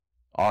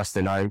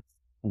Austin, I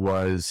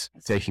was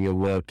taking a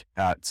look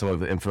at some of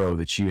the info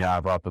that you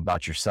have up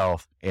about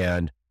yourself,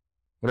 and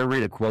I'm going to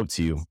read a quote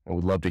to you. I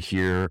would love to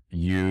hear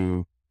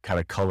you kind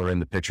of color in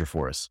the picture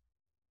for us.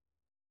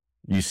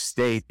 You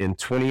state in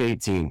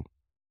 2018,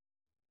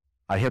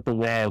 I hit the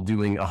wall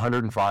doing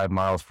 105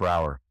 miles per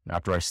hour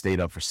after I stayed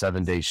up for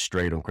 7 days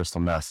straight on crystal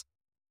meth.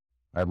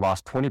 I had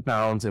lost 20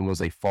 pounds and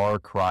was a far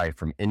cry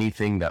from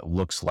anything that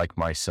looks like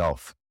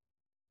myself.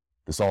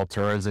 This all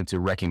turns into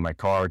wrecking my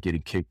car,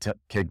 getting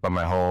kicked by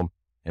my home,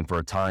 and for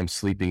a time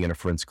sleeping in a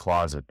friend's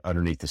closet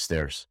underneath the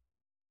stairs.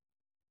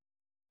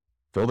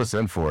 Fill this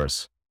in for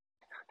us.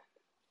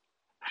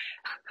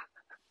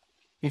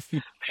 Man,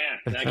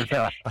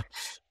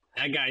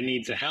 that guy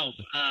needs a help.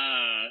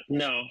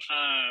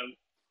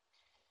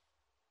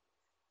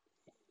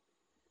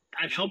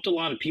 I've helped a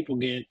lot of people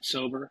get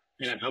sober,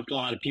 and I've helped a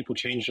lot of people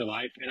change their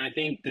life. And I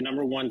think the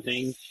number one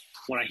thing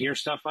when I hear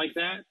stuff like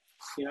that,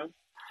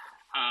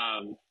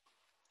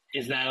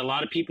 is that a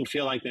lot of people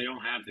feel like they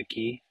don't have the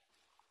key.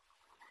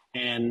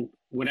 And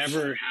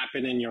whatever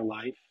happened in your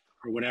life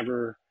or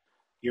whatever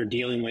you're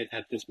dealing with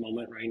at this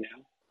moment right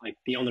now, like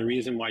the only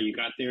reason why you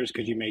got there is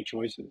because you made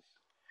choices.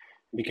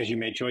 Because you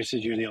made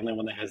choices, you're the only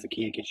one that has the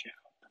key to get you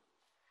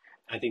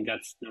out. I think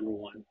that's number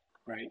one,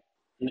 right?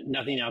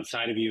 Nothing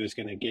outside of you is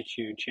going to get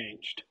you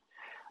changed.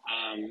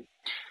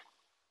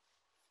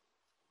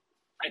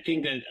 I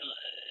think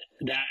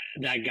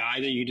that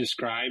guy that you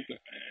described,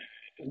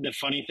 the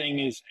funny thing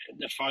is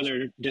the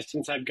farther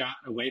distance I've got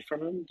away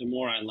from him, the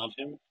more I love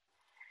him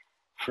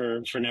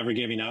for never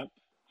giving up.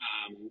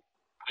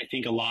 I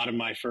think a lot of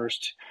my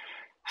first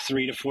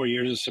 3 to 4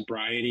 years of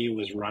sobriety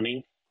was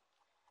running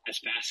as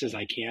fast as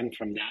I can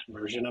from that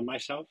version of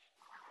myself.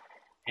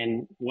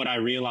 And what I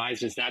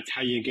realized is that's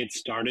how you get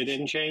started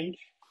in change.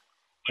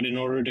 But in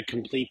order to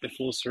complete the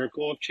full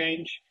circle of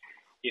change,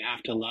 you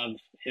have to love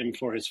him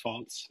for his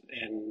faults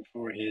and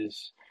for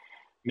his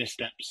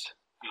missteps.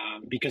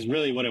 Because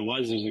really what it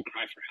was a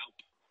cry for help,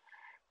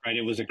 right?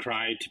 It was a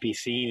cry to be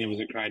seen. It was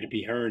a cry to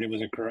be heard. It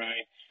was a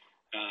cry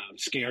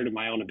scared of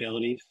my own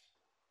abilities,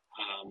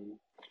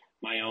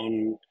 my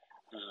own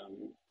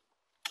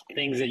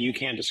things that you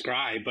can't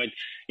describe. But,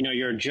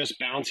 you're just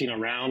bouncing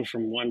around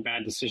from one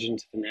bad decision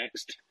to the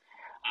next.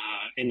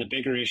 And the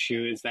bigger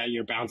issue is that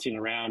you're bouncing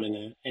around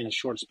in a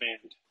short span.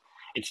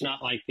 It's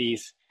not like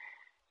these,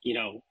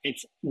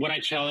 it's what I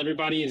tell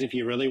everybody is if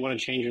you really want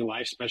to change your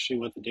life, especially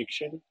with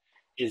addiction,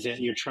 is that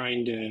you're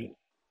trying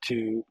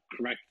to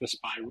correct the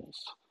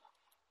spirals.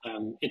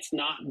 It's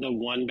not the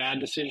one bad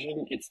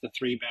decision. It's the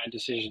 3 bad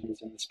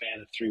decisions in the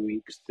span of 3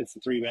 weeks. It's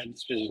the 3 bad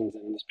decisions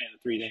in the span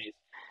of 3 days.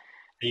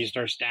 And you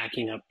start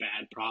stacking up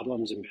bad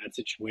problems and bad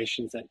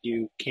situations that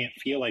you can't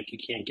feel like you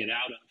can't get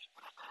out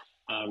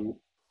of.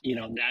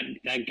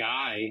 That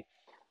guy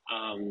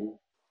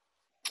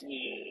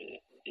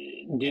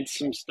did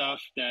some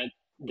stuff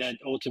that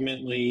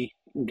ultimately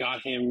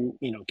got him,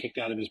 kicked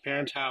out of his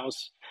parents'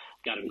 house,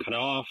 got him cut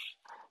off,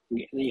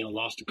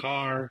 lost a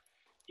car,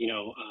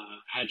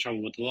 had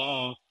trouble with the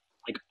law,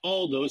 like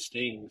all those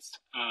things.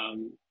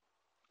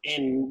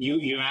 And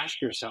you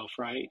ask yourself,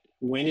 right,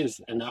 when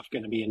is enough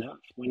going to be enough?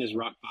 When is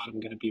rock bottom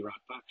going to be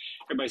rock bottom?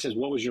 Everybody says,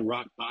 what was your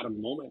rock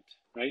bottom moment,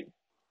 right?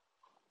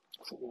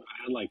 So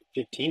I had like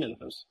 15 of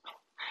those.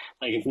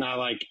 Like it's not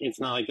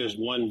like there's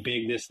one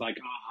big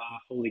aha,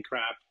 holy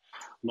crap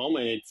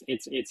moment.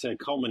 It's a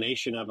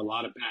culmination of a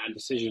lot of bad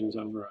decisions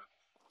over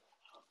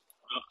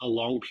a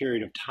long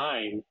period of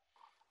time.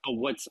 But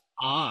what's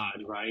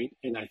odd, right?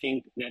 And I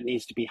think that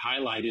needs to be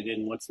highlighted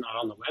in what's not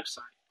on the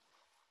website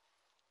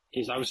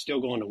is I was still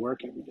going to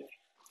work every day,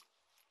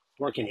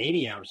 working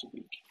 80 hours a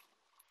week.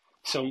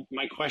 So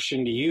my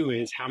question to you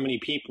is how many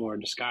people are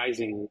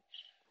disguising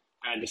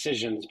bad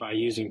decisions by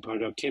using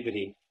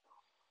productivity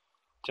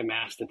to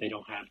mask that they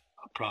don't have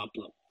a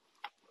problem?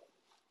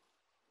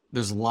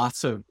 There's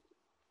lots of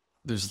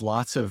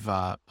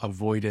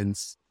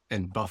avoidance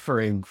and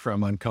buffering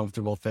from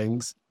uncomfortable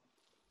things.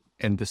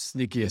 And the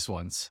sneakiest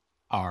ones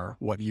are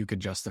what you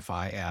could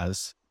justify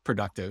as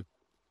productive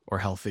or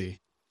healthy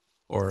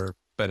or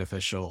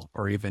beneficial,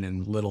 or even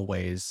in little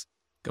ways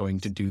going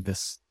to do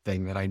this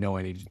thing that I know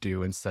I need to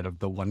do instead of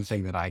the one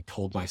thing that I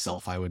told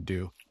myself I would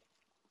do.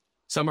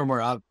 Some are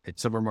more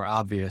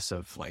obvious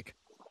of like,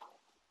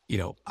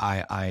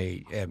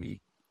 I am,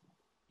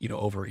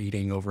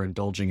 overeating,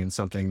 overindulging in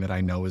something that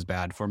I know is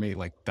bad for me.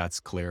 Like that's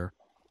clear,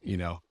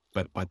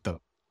 but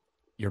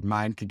your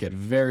mind could get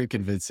very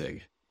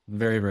convincing,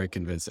 very, very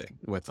convincing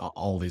with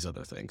all these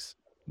other things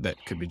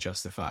that could be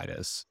justified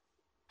as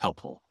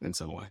helpful in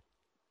some way.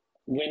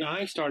 When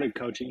I started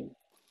coaching,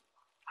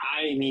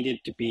 I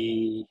needed to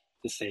be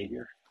the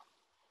savior.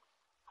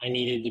 I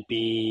needed to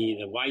be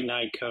the white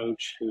knight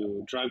coach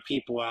who drug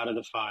people out of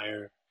the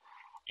fire,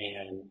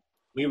 and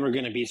we were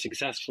going to be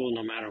successful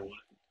no matter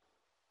what.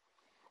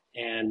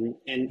 And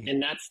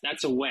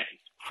that's a way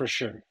for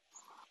sure.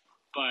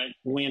 But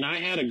when I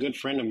had a good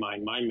friend of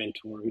mine, my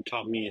mentor, who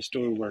taught me a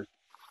storywork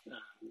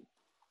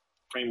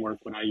framework,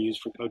 what I use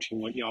for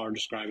coaching, what y'all are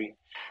describing,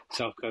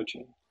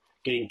 self-coaching.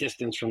 getting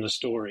distance from the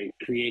story,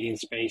 creating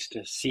space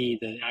to see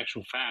the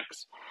actual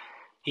facts.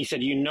 He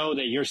said, you know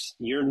that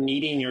you're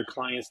needing your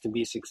clients to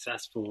be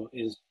successful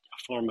is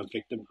a form of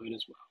victimhood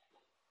as well.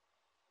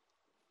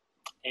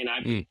 And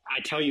I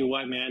tell you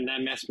what, man,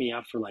 that messed me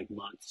up for like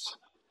months,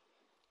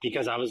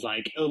 because I was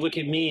like, oh, look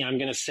at me. I'm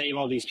going to save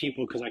all these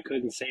people because I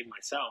couldn't save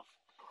myself.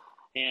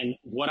 And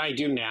what I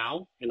do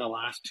now in the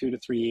last 2 to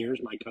 3 years,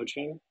 my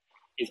coaching,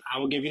 is I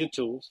will give you the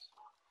tools.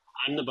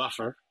 I'm the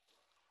buffer,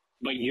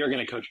 but you're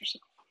going to coach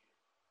yourself.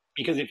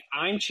 Because if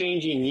I'm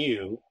changing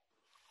you,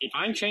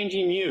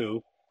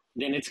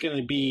 then it's going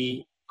to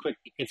be quick.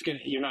 It's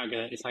not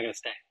going to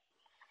stay.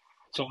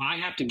 So I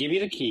have to give you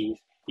the keys.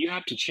 You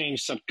have to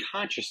change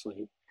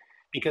subconsciously,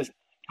 because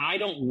I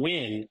don't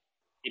win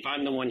if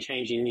I'm the one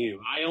changing you.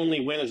 I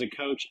only win as a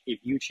coach if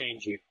you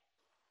change you.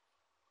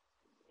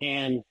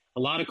 And a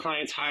lot of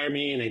clients hire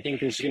me and they think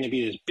there's going to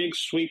be this big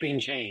sweeping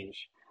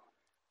change.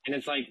 And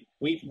it's like,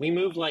 we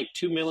move like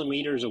 2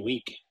 millimeters a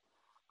week.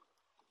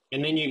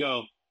 And then you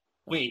go,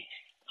 wait,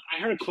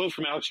 I heard a quote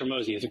from Alex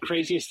Hormozi. It's the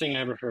craziest thing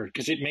I ever heard,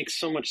 because it makes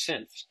so much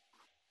sense.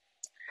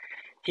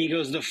 He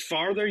goes, the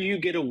farther you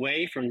get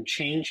away from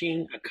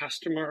changing a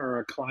customer or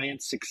a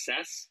client's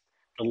success,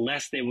 the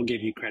less they will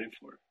give you credit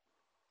for it.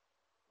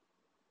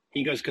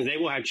 He goes, because they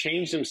will have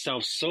changed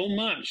themselves so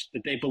much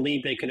that they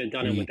believe they could have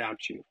done it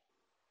without you.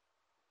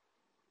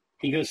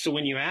 He goes, so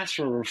when you ask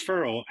for a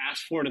referral,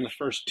 ask for it in the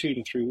first 2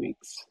 to 3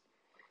 weeks.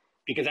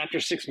 Because after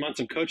 6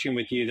 months of coaching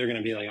with you, they're going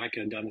to be like, I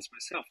could have done this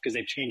myself, because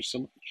they've changed so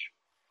much.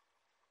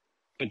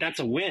 But that's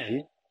a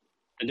win.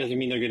 That doesn't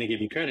mean they're going to give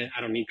you credit.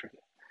 I don't need credit.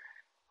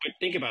 But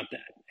think about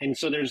that. And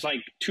so there's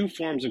like 2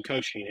 forms of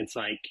coaching. It's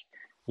like,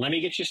 let me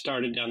get you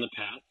started down the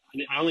path.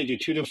 I only do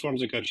 2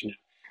 forms of coaching now.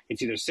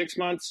 It's either 6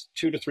 months,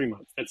 2 to 3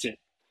 months. That's it.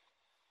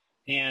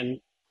 And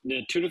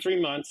the 2 to 3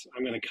 months,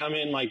 I'm going to come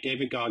in like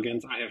David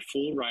Goggins. I have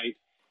full right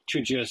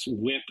to just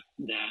whip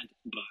that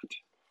butt.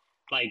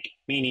 Like,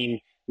 meaning,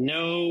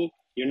 no,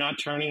 you're not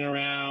turning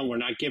around. We're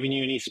not giving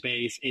you any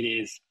space. It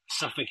is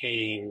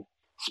suffocating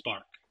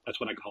spark. That's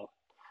what I call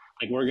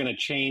it. Like, we're going to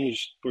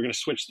change. We're going to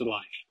switch the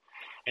life.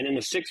 And then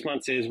the 6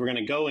 months is we're going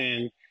to go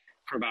in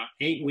for about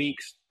 8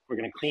 weeks. We're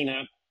going to clean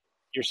up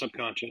your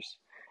subconscious.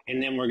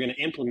 And then we're going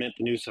to implement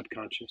the new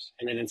subconscious.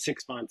 And then in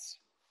 6 months,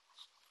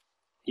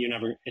 you're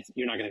not going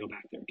to go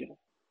back there again.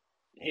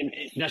 And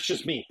that's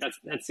just me.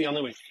 That's the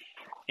only way.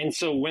 And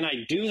so when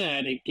I do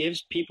that, it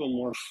gives people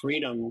more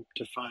freedom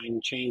to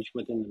find change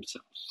within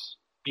themselves.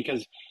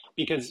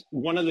 Because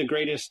one of the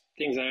greatest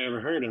things I ever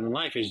heard in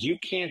life is you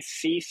can't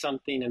see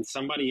something in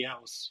somebody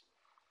else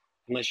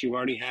unless you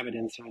already have it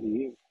inside of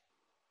you.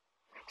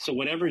 So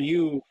whatever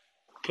you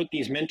put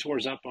these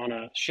mentors up on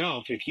a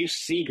shelf, if you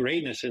see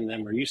greatness in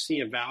them, or you see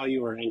a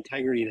value or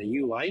integrity that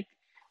you like,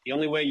 the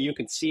only way you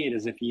could see it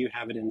is if you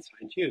have it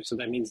inside you. So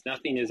that means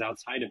nothing is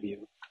outside of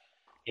you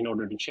in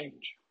order to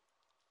change.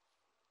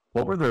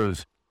 What were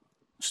those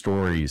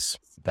stories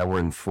that were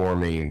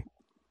informing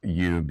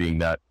you being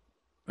that,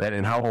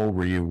 and how old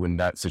were you when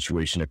that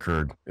situation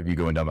occurred, if you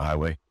going down the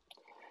highway?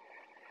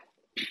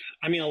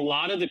 I mean, a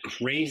lot of the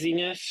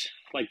craziness,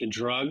 like the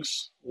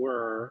drugs,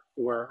 were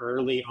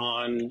early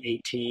on,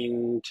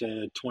 18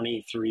 to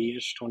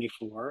 23-ish,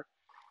 24.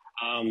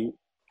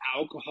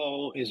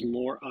 Alcohol is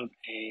more of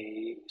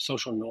a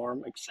social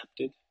norm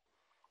accepted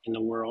in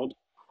the world.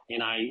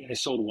 And I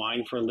sold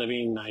wine for a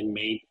living. I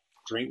made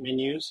drink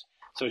menus.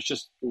 So it's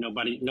just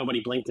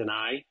nobody blinked an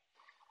eye.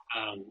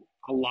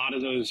 A lot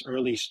of those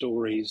early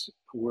stories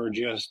were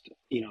just,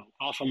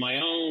 off on my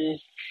own,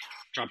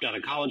 dropped out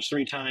of college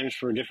 3 times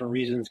for different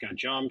reasons, got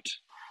jumped.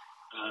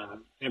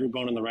 Every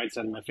bone on the right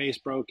side of my face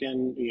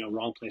broken,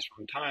 wrong place,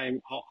 wrong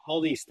time.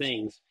 All these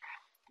things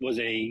was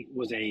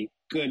a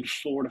good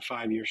 4 to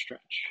 5 year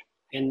stretch.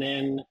 And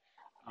then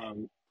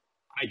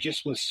I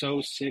just was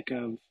so sick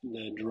of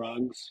the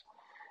drugs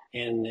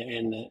and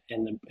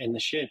the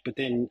shit. But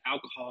then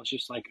alcohol is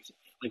just like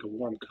a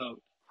warm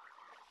coat.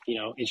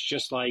 It's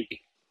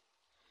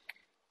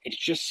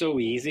just so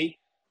easy.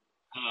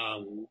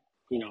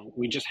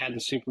 We just had the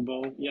Super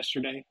Bowl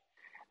yesterday.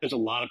 There's a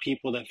lot of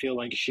people that feel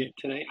like shit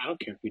today. I don't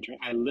care if you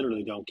drink. I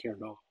literally don't care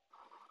at all.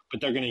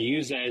 But they're going to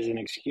use that as an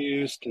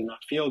excuse to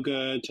not feel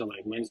good till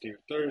like Wednesday or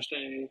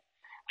Thursday.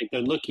 Like,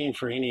 they're looking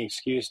for any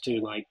excuse to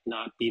like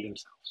not be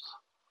themselves.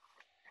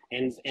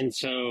 And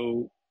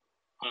so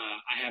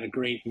I had a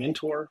great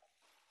mentor.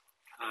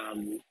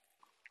 I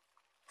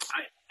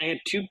had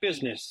 2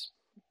 business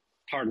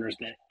partners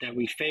that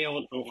we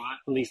failed, or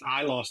at least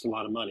I lost a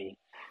lot of money,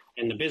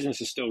 and the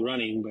business is still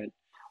running, but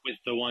with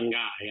the one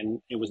guy,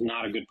 and it was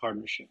not a good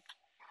partnership.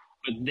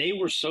 But they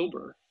were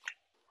sober,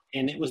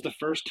 and it was the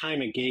first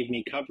time it gave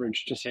me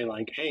coverage to say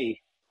like, hey,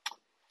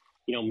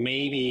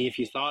 maybe if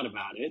you thought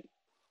about it.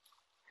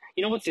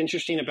 What's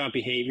interesting about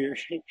behavior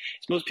is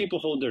most people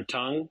hold their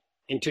tongue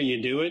until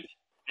you do it,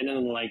 and then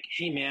they're like,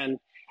 hey man,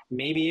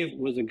 maybe it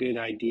was a good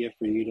idea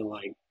for you to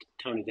like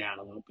tone it down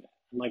a little bit.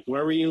 I'm like,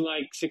 where were you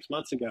like 6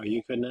 months ago?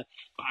 You couldn't have,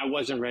 I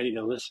wasn't ready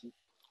to listen.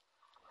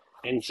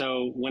 And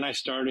so when I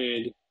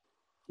started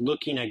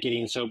looking at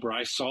getting sober,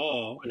 I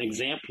saw an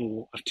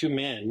example of two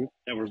men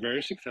that were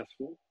very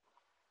successful,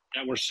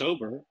 that were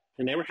sober,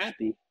 and they were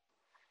happy.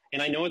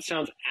 And I know it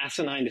sounds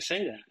asinine to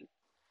say that,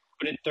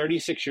 but at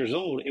 36 years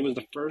old, it was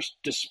the first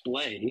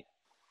display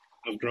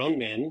of grown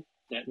men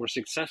that were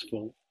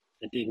successful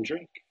that didn't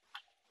drink.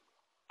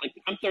 Like,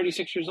 I'm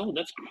 36 years old.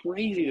 That's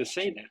crazy to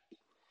say that.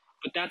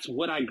 But that's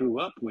what I grew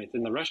up with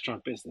in the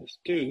restaurant business.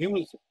 Dude, it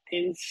was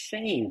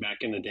insane back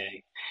in the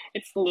day.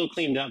 It's a little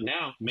cleaned up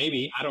now,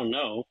 maybe, I don't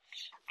know.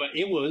 But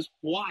it was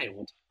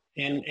wild.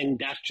 And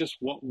that's just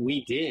what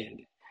we did.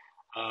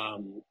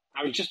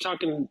 I was just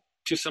talking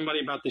to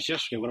somebody about this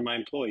yesterday, one of my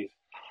employees.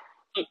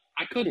 Look,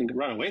 I couldn't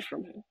run away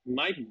from it.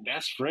 My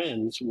best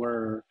friends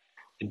were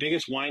the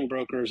biggest wine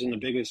brokers and the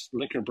biggest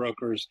liquor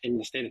brokers in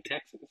the state of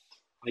Texas.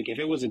 Like, if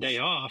it was a day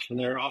off and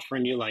they're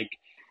offering you like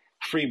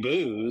free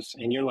booze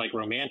and you're like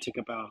romantic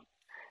about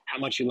how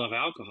much you love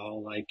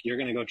alcohol, like, you're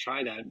going to go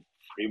try that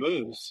free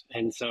booze.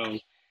 And so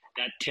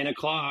that 10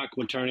 o'clock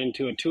would turn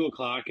into a 2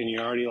 o'clock and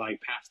you're already like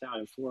passed out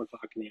at 4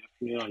 o'clock in the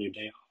afternoon on your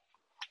day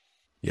off.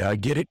 Yeah, I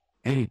get it.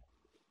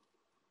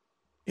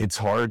 It's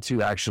hard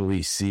to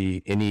actually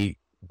see any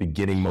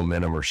beginning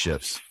momentum or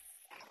shifts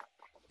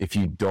if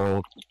you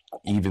don't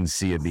even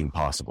see it being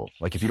possible.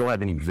 Like, if you don't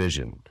have any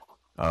vision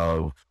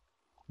of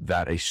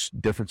that a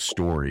different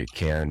story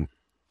can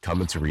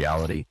come into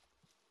reality,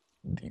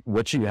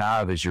 what you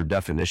have is your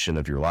definition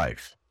of your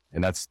life.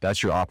 And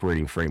that's your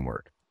operating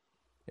framework.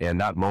 And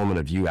that moment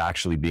of you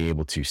actually being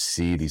able to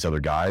see these other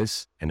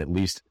guys and at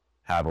least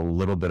have a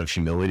little bit of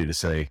humility to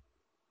say,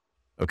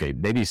 okay,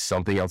 maybe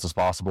something else is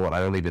possible. And I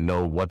don't even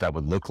know what that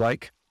would look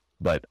like,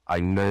 but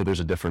I know there's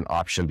a different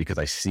option because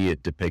I see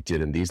it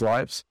depicted in these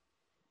lives.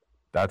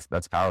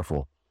 That's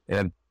powerful.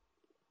 And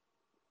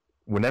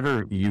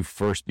whenever you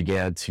first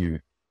began to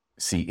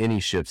see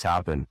any shifts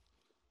happen,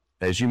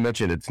 as you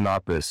mentioned, it's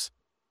not this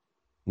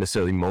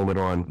necessarily moment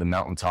on the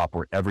mountaintop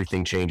where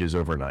everything changes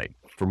overnight,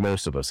 for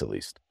most of us at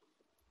least.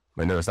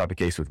 I know it's not the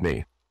case with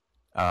me.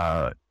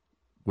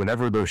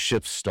 Whenever those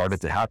shifts started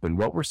to happen,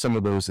 what were some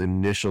of those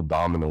initial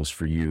dominoes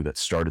for you that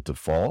started to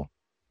fall,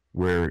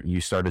 where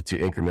you started to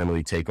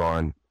incrementally take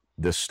on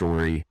this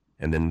story?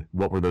 And then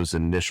what were those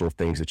initial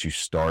things that you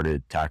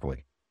started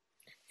tackling?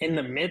 In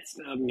the midst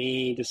of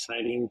me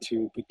deciding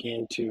to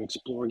begin to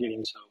explore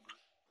getting sober,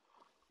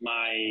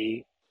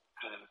 my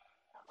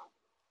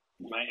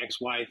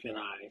ex-wife and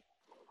I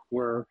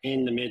were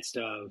in the midst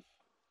of,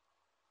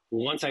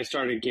 once I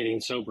started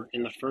getting sober,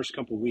 in the first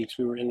couple of weeks,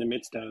 we were in the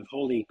midst of,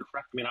 holy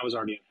crap, I mean, I was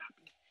already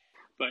unhappy,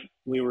 but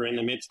we were in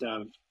the midst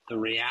of the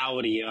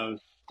reality of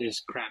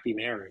this crappy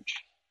marriage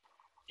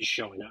is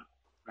showing up,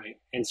 right?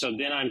 And so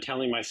then I'm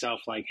telling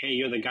myself, like, hey,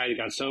 you're the guy who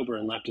got sober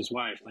and left his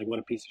wife. Like, what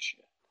a piece of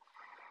shit.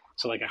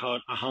 So, like,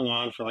 I hung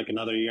on for like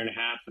another year and a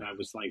half, and I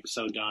was like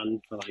so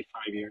done for like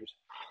 5 years.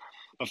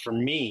 But for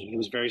me, it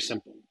was very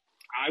simple.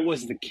 I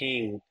was the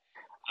king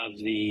of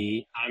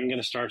the I'm going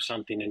to start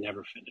something and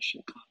never finish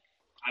it club.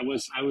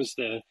 I was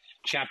the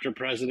chapter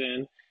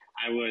president.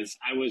 I was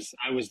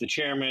the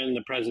chairman,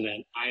 the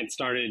president. I had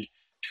started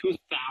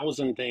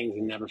 2,000 things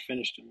and never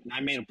finished them. And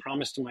I made a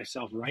promise to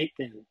myself right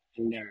then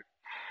and there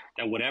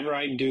that whatever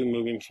I do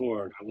moving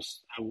forward,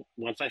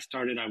 once I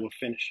started, I will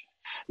finish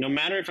it. No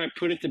matter if I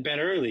put it to bed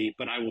early,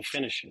 but I will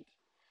finish it.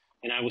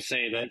 And I will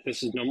say that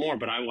this is no more,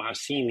 but I will have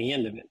seen the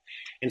end of it.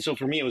 And so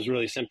for me, it was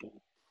really simple.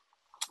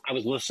 I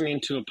was listening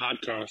to a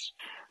podcast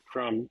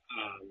from,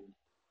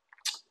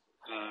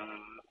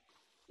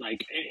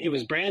 like, it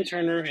was Brand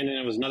Turner, and then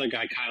it was another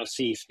guy, Kyle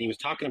Cease. And he was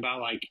talking about,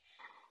 like,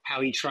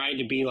 how he tried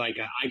to be like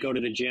I go to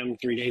the gym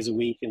 3 days a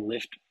week and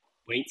lift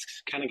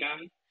weights kind of guy.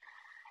 And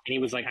he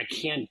was like, I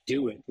can't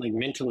do it. Like,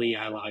 mentally,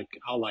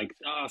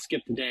 I'll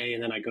skip the day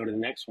and then I go to the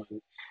next one.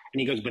 And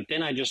he goes, but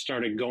then I just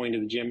started going to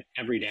the gym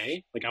every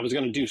day. Like, I was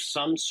going to do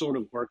some sort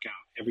of workout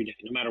every day,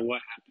 no matter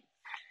what happened.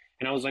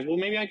 And I was like, well,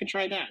 maybe I could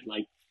try that.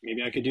 Like,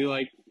 maybe I could do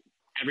like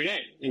every day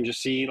and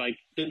just see, like,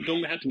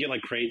 don't have to get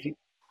like crazy.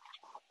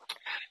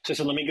 So I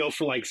said, let me go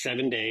for like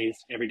 7 days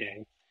every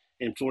day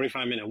and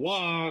 45-minute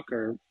walk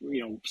or,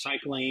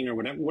 cycling or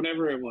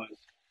whatever it was.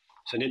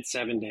 So I did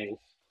 7 days.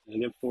 I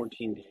did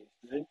 14 days.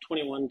 I did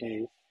 21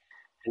 days.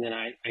 And then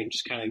I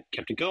just kind of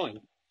kept it going.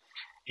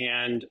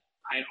 And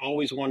I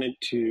always wanted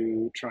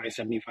to try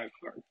 75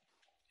 hard.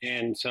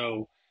 And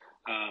so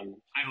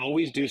I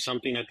always do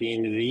something at the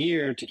end of the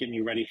year to get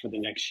me ready for the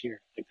next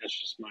year. Like, that's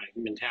just my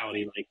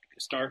mentality. Like,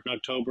 start in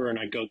October and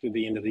I go through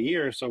the end of the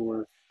year. So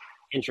we're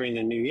entering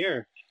the new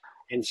year.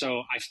 And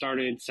so I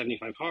started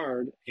 75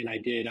 hard and I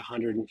did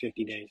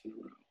 150 days in a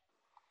row.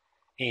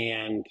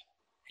 And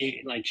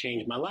it like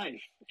changed my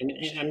life. And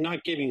I'm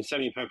not giving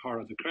 75 hard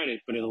all the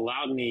credit, but it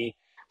allowed me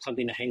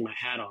something to hang my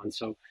hat on.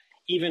 So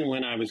even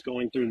when I was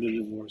going through the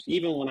divorce,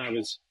 even when I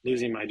was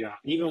losing my job,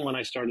 even when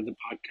I started the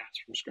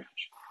podcast from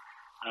scratch,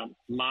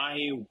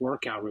 my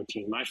workout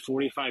routine, my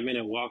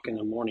 45-minute walk in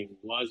the morning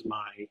was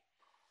my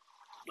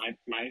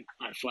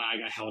flag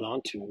I held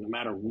on to, no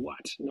matter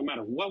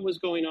what was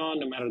going on,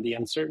 no matter the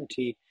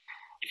uncertainty.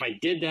 If I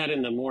did that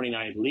in the morning,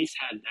 I at least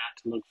had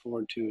that to look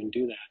forward to and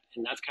do that.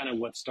 And that's kind of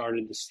what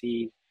started the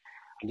seed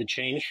the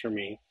change for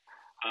me.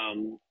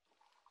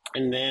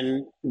 And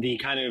then the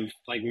kind of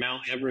like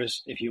Mount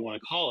Everest, if you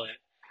want to call it,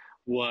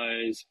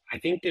 was I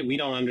think that we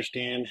don't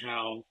understand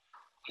how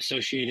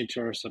associated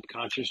to our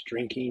subconscious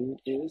drinking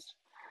is.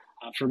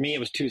 For me, it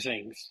was two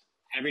things.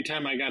 Every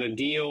time I got a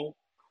deal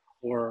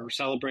or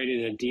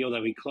celebrated a deal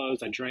that we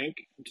closed, I drank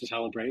to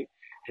celebrate.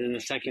 And then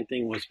the second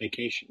thing was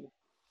vacation.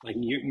 Like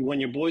when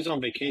your boy's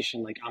on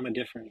vacation, like I'm a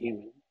different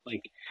human.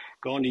 Like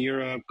going to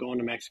Europe, going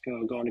to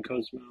Mexico, going to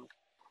Costa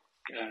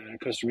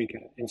Rica.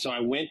 And so I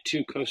went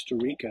to Costa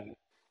Rica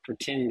for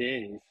 10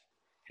 days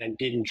and I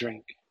didn't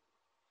drink.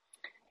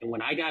 And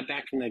when I got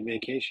back from that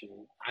vacation,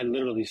 I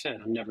literally said,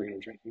 I'm never going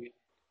to drink again.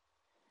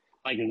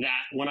 Like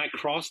that, when I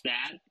crossed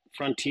that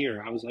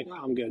frontier, I was like,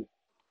 oh, I'm good.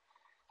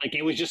 Like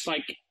it was just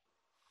like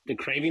the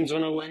cravings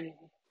went away,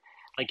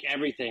 like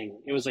everything.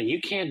 It was like, you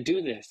can't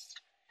do this.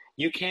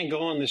 You can't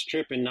go on this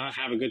trip and not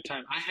have a good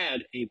time. I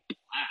had a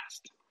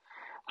blast.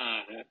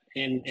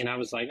 And I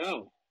was like,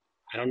 oh,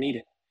 I don't need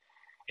it.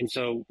 And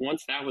so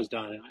once that was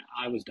done,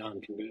 I was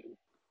done for good.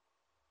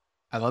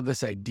 I love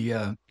this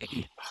idea.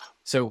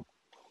 So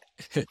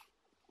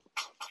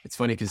it's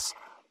funny because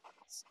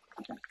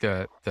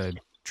the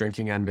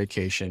drinking on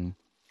vacation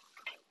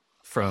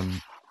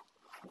from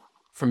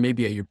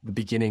maybe the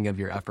beginning of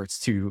your efforts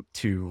to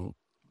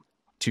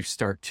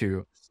start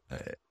to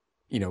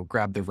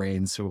grab the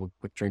reins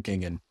with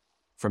drinking, and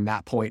from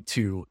that point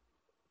to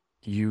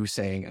you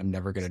saying I'm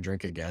never going to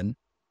drink again,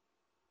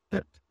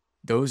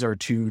 those are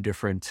two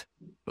different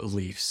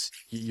beliefs.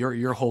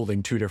 You're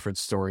holding two different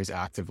stories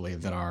actively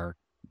that are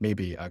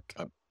maybe a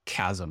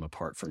chasm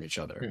apart from each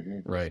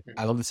other, right?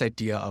 I love this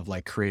idea of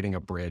like creating a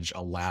bridge,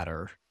 a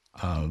ladder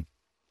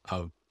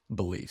of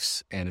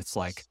beliefs, and it's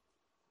like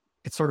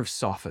it sort of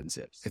softens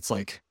it. It's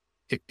like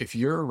if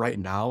you're right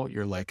now,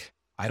 you're like,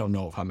 I don't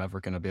know if I'm ever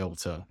going to be able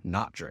to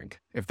not drink.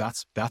 If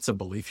that's a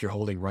belief you're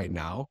holding right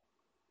now,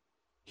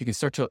 you can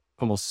start to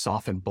almost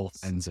soften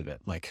both ends of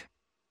it. Like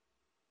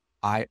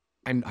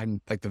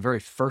I'm like the very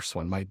first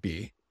one might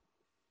be,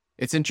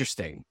 it's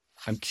interesting.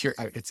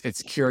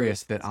 It's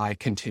curious that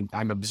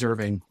I'm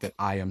observing that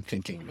I am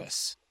thinking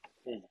this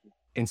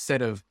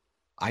instead of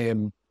I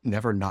am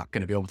never not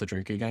going to be able to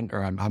drink again,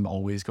 or I'm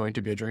always going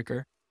to be a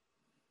drinker.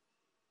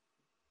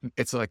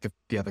 It's like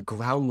the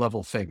ground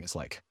level thing is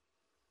like,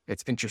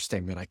 it's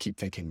interesting that I keep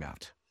thinking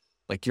that.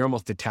 Like you're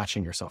almost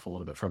detaching yourself a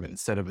little bit from it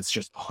instead of it's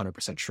just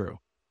 100% true.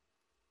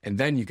 And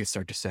then you can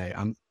start to say,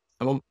 I'm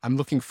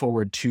looking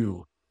forward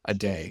to a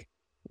day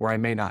where I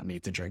may not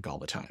need to drink all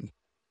the time.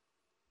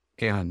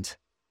 And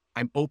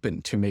I'm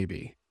open to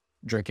maybe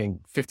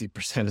drinking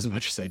 50% as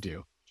much as I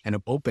do. And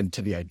I'm open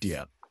to the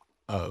idea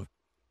of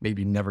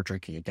maybe never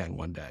drinking again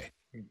one day.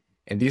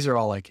 And these are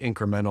all like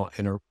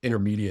incremental,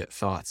 intermediate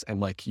thoughts. And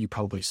like you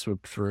probably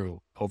swoop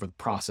through over the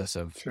process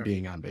of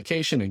being on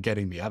vacation and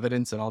getting the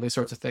evidence and all these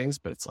sorts of things.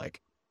 But it's like,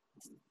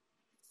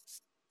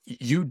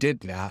 you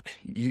did that.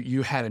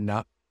 You had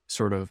enough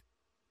sort of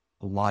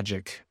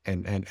logic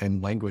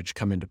and language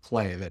come into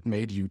play that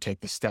made you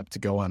take the step to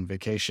go on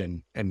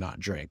vacation and not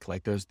drink.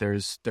 Like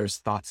there's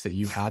thoughts that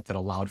you had that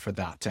allowed for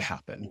that to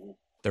happen.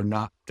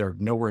 They're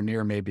nowhere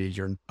near maybe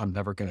I'm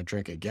never going to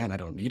drink again. I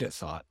don't need it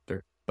thought.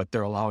 But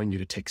they're allowing you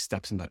to take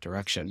steps in that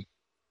direction,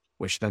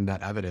 which then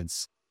that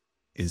evidence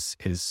is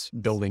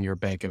building your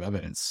bank of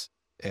evidence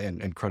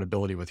and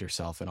credibility with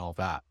yourself and all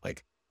that.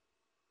 Like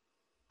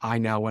I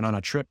now went on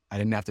a trip. I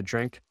didn't have to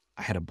drink.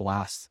 I had a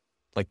blast.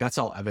 Like that's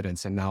all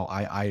evidence. And now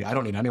I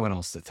don't need anyone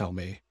else to tell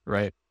me,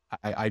 right?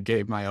 I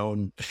gave my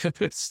own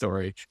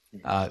story,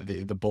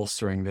 the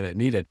bolstering that it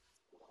needed.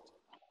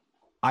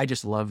 I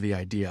just love the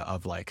idea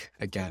of like,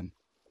 again,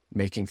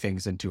 making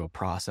things into a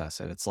process.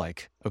 And it's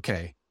like,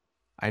 okay,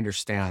 I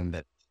understand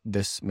that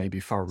this may be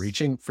far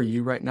reaching for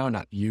you right now,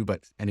 not you,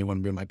 but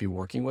anyone we might be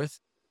working with,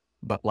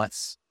 but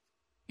let's,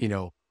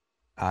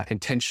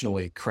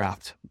 intentionally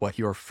craft what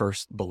your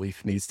first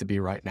belief needs to be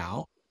right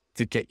now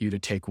to get you to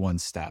take one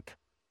step,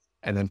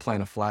 and then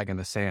plant a flag in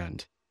the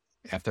sand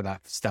after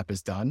that step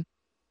is done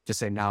to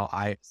say, now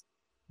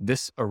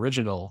this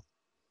original,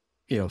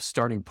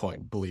 starting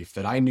point belief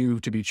that I knew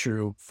to be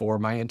true for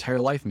my entire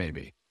life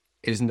maybe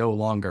is no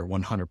longer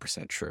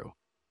 100% true.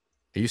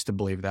 I used to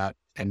believe that,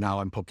 and now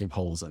I'm poking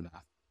holes in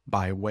that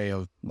by way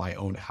of my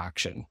own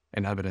action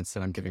and evidence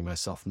that I'm giving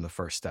myself from the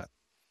first step.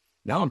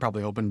 Now I'm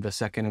probably open to the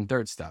second and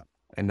third step,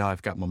 and now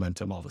I've got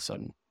momentum all of a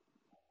sudden.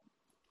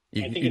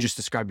 You just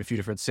described a few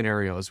different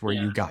scenarios where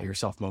you got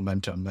yourself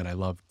momentum, and I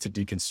love to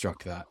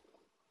deconstruct that.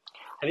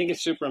 I think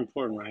it's super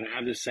important, right? I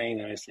have this saying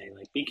that I say,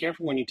 like, be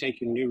careful when you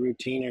take your new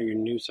routine or your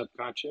new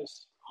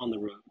subconscious on the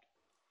road,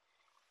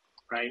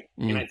 right?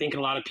 And I think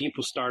a lot of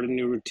people start a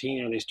new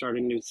routine or they start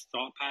a new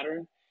thought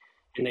pattern,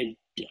 and they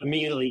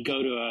immediately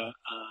go to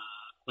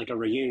a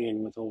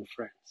reunion with old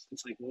friends.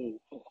 It's like, whoa,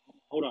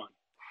 hold on.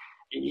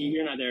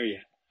 You're not there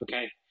yet,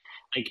 okay?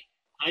 Like,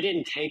 I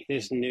didn't take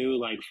this new,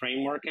 like,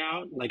 framework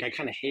out. Like, I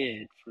kind of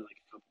hid for, like,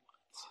 a couple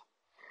months.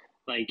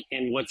 Like,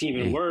 and what's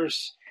even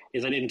worse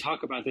is I didn't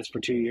talk about this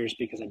for 2 years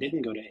because I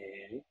didn't go to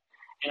AA.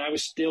 And I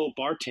was still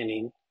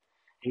bartending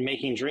and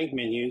making drink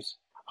menus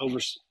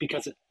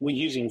because we're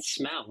using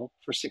smell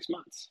for 6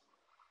 months.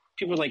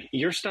 People are like,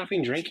 you're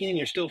stopping drinking and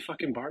you're still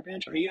fucking bar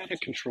bench? Are you out of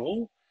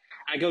control?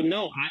 I go,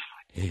 no,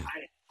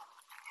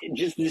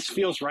 this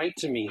feels right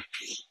to me.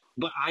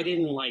 But I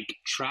didn't like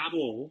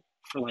travel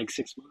for like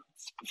 6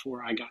 months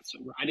before I got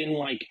sober. I didn't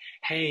like,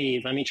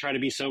 hey, let me try to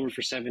be sober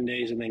for 7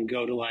 days and then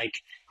go to like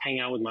hang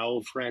out with my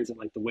old friends at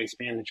like the Waste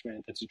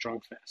Management that's a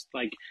drunk fest.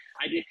 Like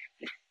I did,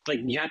 like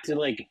you have to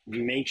like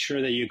make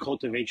sure that you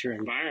cultivate your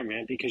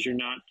environment because you're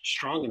not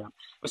strong enough.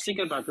 I was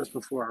thinking about this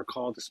before our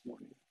call this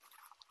morning.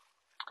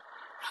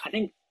 I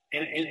think,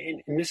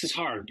 and this is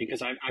hard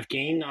because I've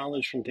gained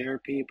knowledge from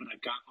therapy, but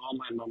I've got all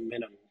my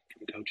momentum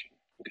from coaching.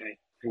 Okay.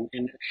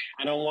 And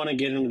I don't want to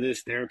get into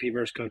this therapy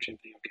versus coaching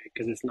thing, okay?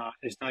 Because it's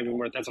not even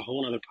worth. That's a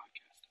whole other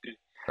podcast, okay?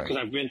 Because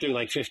I've been through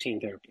like 15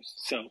 therapists,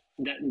 so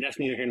that's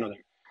neither here nor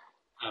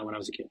there. When I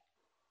was a kid,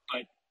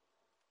 but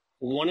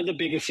one of the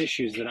biggest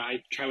issues that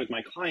I try with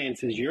my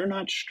clients is you're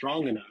not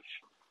strong enough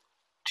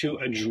to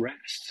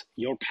address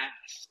your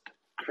past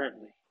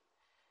currently.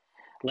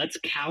 Let's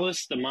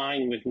callous the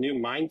mind with new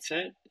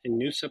mindset and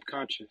new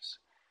subconscious,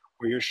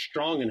 where you're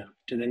strong enough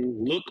to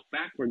then look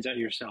backwards at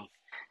yourself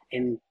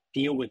and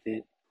deal with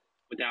it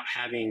without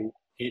having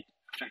it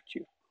affect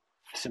you.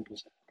 As simple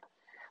as that.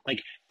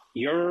 Like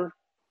you're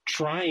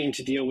trying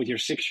to deal with your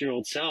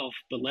 6-year-old self,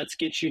 but let's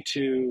get you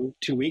to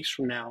 2 weeks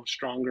from now,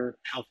 stronger,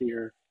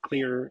 healthier,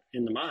 clearer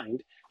in the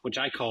mind, which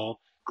I call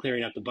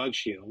clearing out the bug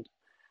shield.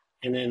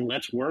 And then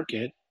let's work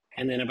it.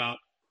 And then about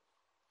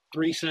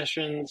 3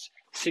 sessions,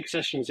 6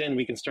 sessions in,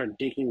 we can start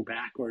digging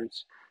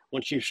backwards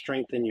once you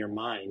strengthen your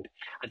mind.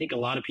 I think a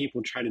lot of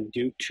people try to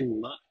do too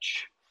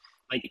much.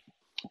 Like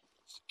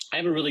I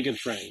have a really good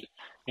friend,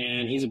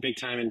 and he's a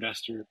big-time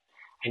investor,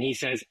 and he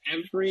says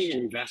every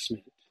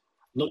investment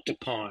looked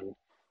upon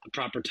the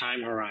proper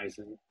time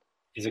horizon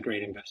is a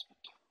great investment.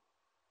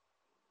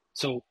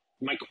 So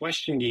my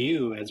question to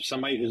you, as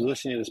somebody who's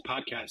listening to this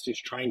podcast who's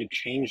trying to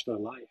change their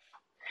life,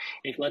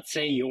 if let's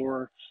say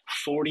you're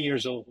 40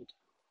 years old,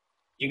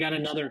 you got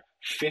another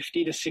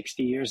 50 to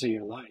 60 years of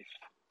your life,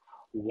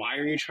 why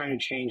are you trying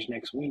to change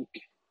next week?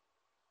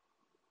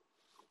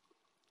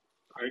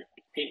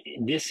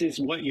 This is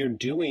what you're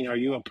doing. Are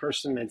you a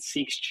person that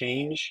seeks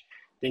change?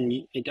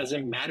 Then it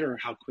doesn't matter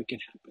how quick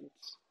it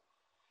happens.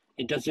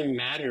 It doesn't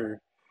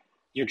matter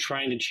you're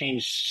trying to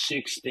change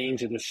 6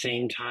 things at the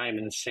same time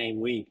in the same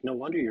week. No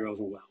wonder you're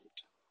overwhelmed.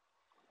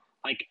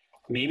 Like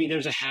maybe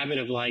there's a habit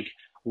of like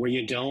where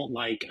you don't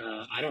like,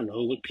 I don't know,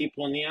 look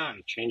people in the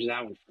eye. Change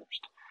that one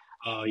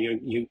first.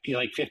 You're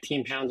like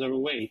 15 pounds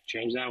overweight.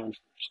 Change that one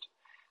first.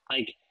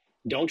 Like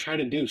don't try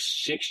to do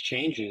 6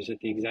 changes at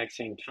the exact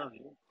same time.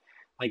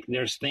 Like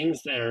there's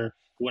things that are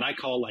what I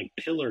call like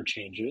pillar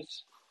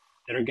changes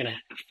that are going to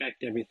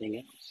affect everything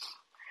else.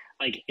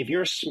 Like if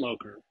you're a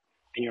smoker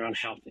and you're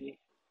unhealthy,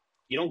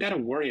 you don't got to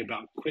worry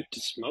about quit to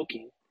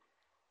smoking.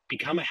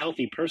 Become a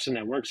healthy person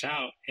that works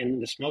out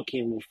and the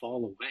smoking will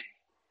fall away.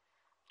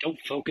 Don't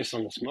focus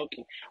on the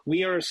smoking.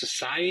 We are a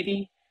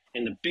society,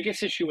 and the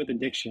biggest issue with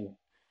addiction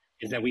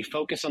is that we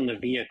focus on the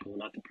vehicle,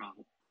 not the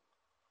problem.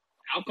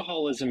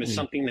 Alcoholism is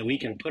something that we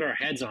can put our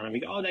heads on and we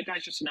go, oh, that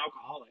guy's just an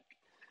alcoholic.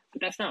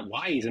 But that's not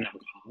why he's an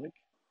alcoholic.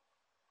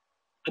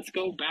 Let's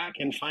go back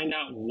and find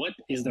out what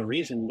is the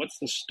reason. What's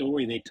the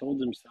story they told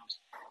themselves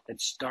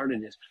that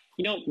started this?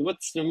 You know,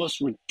 what's the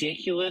most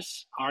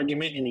ridiculous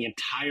argument in the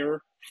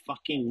entire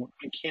fucking world?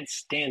 I can't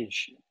stand this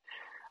shit.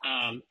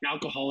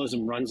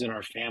 Alcoholism runs in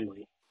our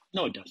family.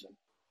 No, it doesn't.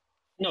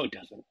 No, it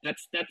doesn't.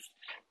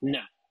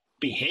 No.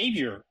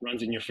 Behavior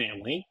runs in your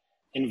family.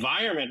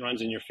 Environment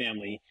runs in your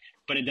family,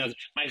 but it doesn't.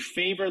 My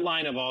favorite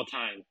line of all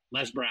time,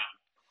 Les Brown.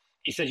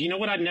 He says, you know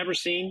what I've never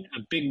seen?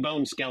 A big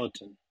bone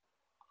skeleton.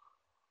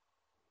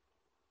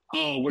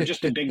 Oh, we're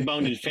just a big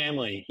boned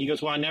family. He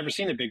goes, well, I've never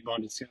seen a big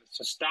boned skeleton.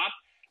 So stop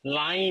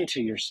lying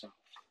to yourself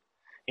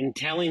and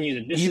telling you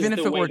that this even is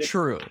if the it way were that,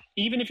 true.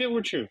 Even if it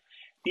were true.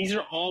 These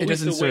are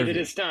always the way that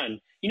it's done.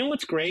 You know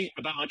what's great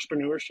about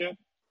entrepreneurship?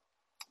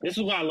 This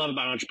is what I love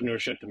about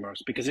entrepreneurship the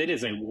most, because it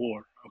is a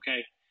war,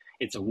 okay?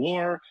 It's a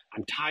war.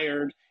 I'm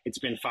tired. It's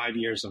been 5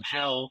 years of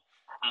hell.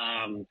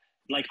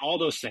 Like all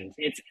those things.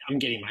 I'm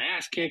getting my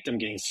ass kicked. I'm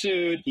getting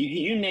sued.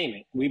 You name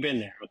it. We've been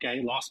there,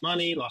 okay? Lost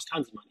money, lost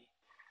tons of money.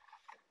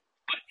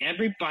 But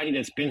everybody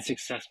that's been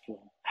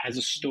successful has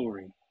a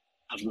story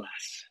of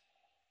less.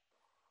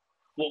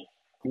 Well,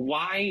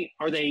 why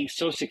are they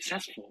so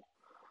successful?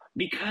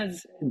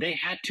 Because they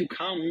had to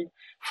come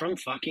from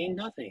fucking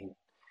nothing.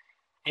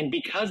 And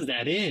because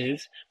that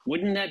is,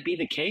 wouldn't that be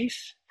the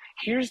case?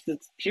 Here's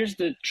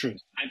the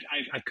truth.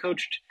 I've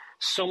coached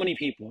so many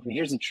people, and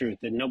here's the truth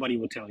that nobody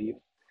will tell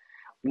you.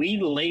 We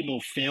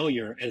label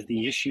failure as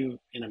the issue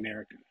in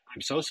America.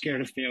 I'm so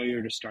scared of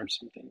failure to start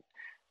something.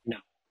 No.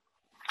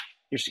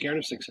 You're scared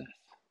of success.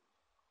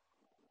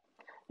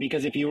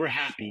 Because if you were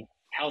happy,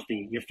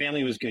 healthy, your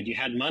family was good, you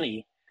had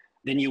money,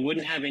 then you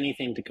wouldn't have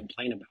anything to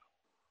complain about.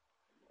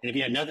 And if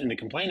you had nothing to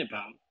complain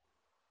about,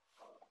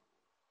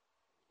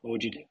 what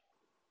would you do?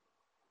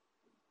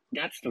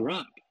 That's the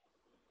rub.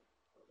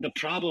 The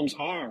problems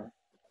are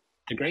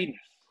the greatness.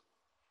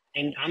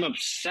 And I'm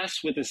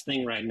obsessed with this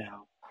thing right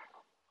now.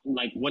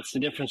 Like, what's the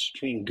difference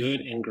between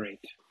good and great?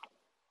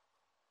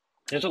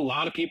 There's a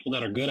lot of people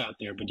that are good out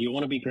there, but do you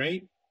want to be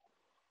great?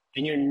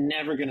 Then you're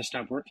never going to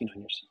stop working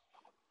on yourself.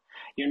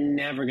 You're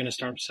never going to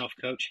start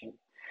self-coaching.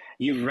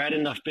 You've read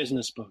enough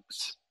business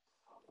books.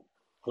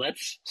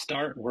 Let's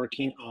start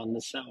working on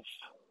the self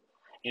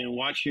and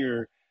watch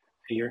your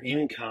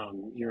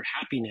income, your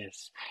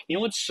happiness. You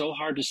know what's so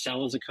hard to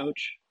sell as a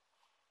coach?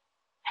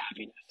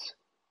 Happiness.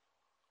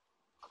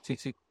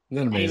 Isn't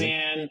that amazing?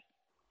 Hey man,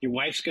 your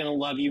wife's going to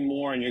love you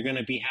more and you're going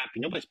to be happy.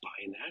 Nobody's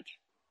buying that.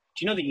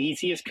 Do you know the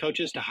easiest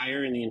coaches to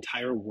hire in the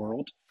entire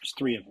world? There's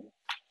 3 of them.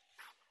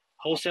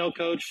 Wholesale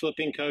coach,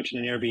 flipping coach,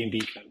 and an Airbnb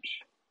coach.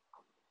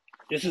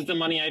 This is the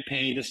money I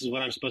pay. This is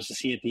what I'm supposed to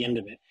see at the end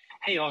of it.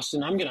 Hey,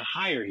 Austin, I'm going to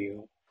hire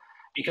you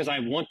because I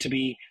want to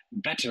be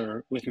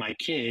better with my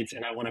kids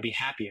and I want to be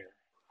happier.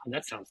 Oh,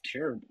 that sounds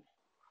terrible.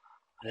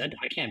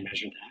 I can't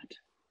measure that.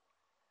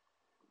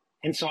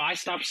 And so I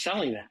stopped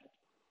selling that.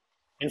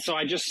 And so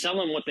I just sell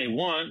them what they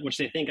want, which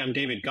they think I'm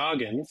David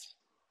Goggins,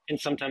 and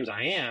sometimes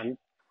I am.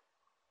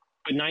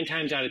 But 9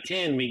 times out of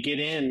 10, we get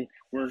in,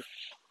 we're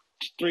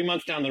 3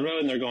 months down the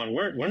road, and they're going,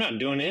 we're not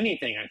doing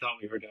anything I thought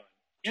we were doing.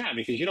 Yeah,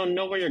 because you don't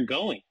know where you're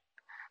going.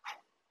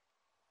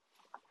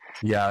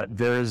 Yeah,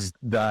 there's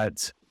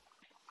that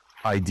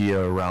idea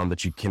around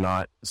that you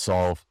cannot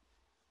solve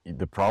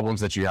the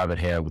problems that you have at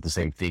hand with the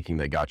same thinking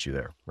that got you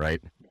there,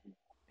 right?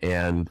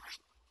 And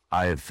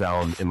I have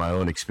found in my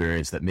own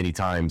experience that many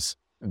times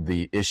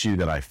the issue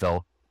that I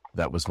felt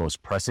that was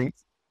most pressing,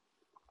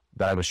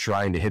 that I was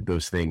trying to hit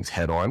those things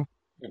head on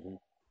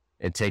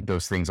and take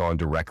those things on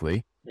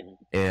directly.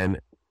 And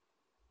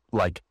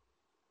like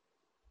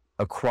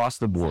across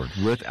the board,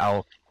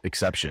 without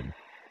exception,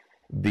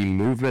 the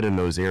movement in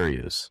those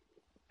areas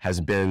has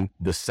been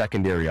the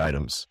secondary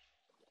items.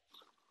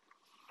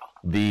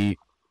 The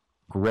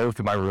growth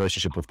of my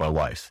relationship with my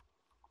wife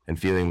and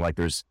feeling like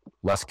there's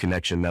less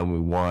connection than we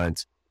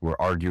want. We're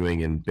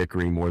arguing and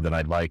bickering more than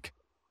I'd like.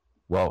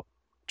 Well,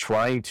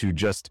 trying to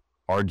just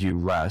argue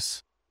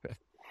less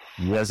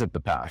wasn't the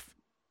path.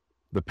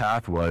 The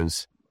path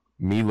was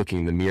me looking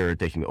in the mirror,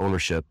 taking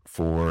ownership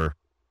for,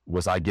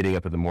 was I getting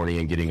up in the morning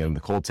and getting in the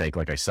cold tank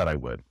like I said I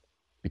would?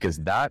 Because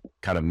that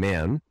kind of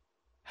man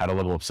had a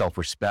level of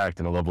self-respect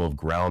and a level of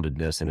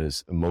groundedness in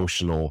his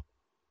emotional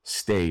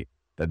state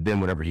that then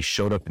whenever he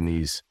showed up in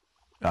these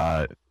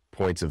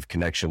points of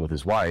connection with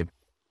his wife,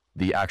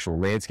 the actual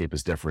landscape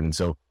is different. And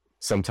so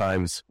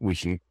sometimes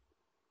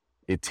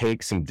it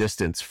takes some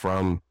distance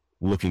from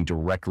looking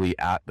directly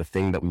at the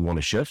thing that we want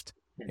to shift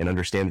and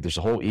understand that there's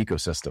a whole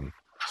ecosystem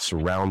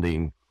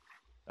surrounding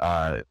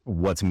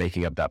what's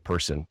making up that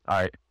person.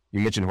 You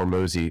mentioned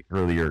Hormozy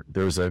earlier.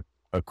 There was a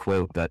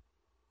quote that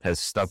has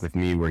stuck with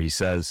me where he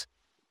says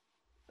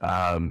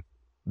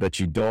that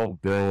you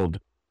don't build,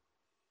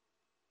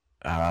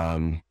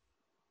 I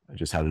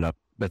just had it up,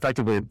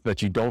 effectively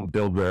that you don't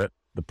build the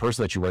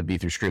person that you want to be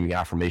through screaming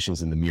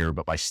affirmations in the mirror,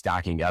 but by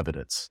stacking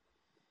evidence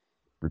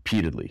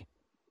repeatedly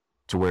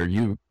to where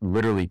you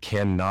literally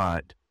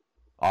cannot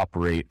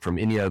operate from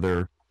any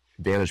other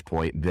vantage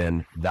point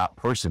than that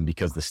person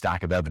because the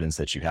stack of evidence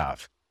that you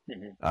have.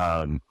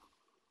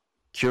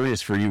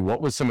 Curious for you,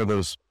 what was some of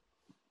those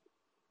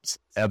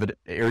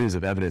areas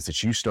of evidence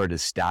that you started to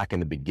stack in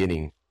the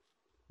beginning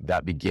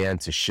that began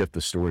to shift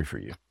the story for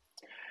you?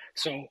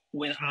 So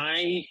when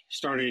I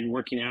started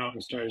working out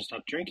and started to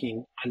stop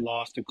drinking, I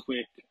lost a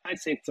quick, I'd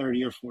say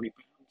 30 or 40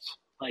 pounds,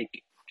 like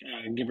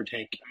give or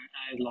take.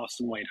 I lost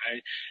some weight. I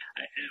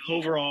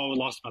overall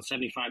lost about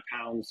 75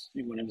 pounds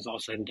when it was all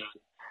said and done.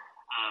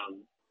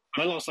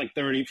 I lost like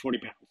 30, 40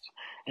 pounds.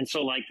 And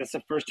so like, that's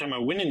the first time I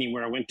went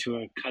anywhere. I went to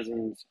a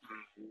cousin's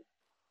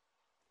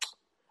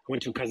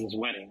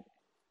wedding.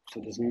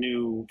 So this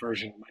new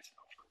version of myself.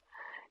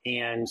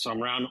 And so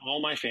I'm around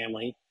all my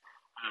family,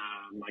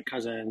 my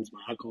cousins,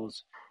 my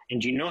uncles.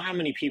 And do you know how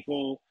many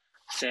people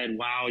said,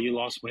 wow, you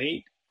lost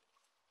weight?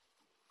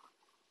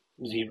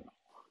 0.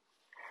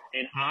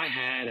 And I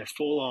had a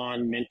full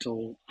on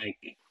mental like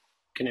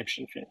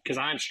conniption fit because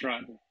I'm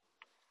strutting.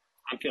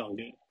 I'm feeling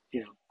good,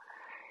 you know.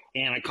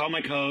 And I called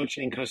my coach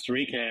in Costa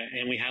Rica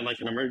and we had like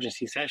an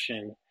emergency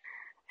session.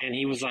 And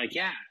he was like,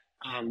 yeah,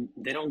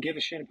 they don't give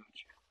a shit about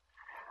you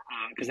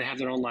because they have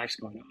their own lives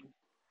going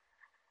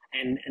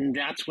on. And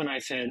that's when I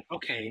said,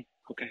 okay,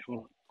 hold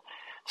on.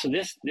 So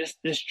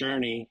this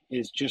journey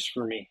is just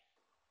for me.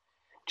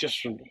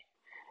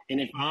 And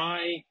if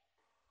I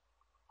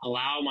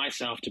allow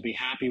myself to be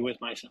happy with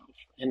myself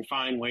and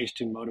find ways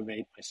to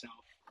motivate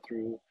myself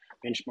through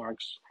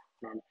benchmarks,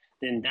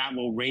 then that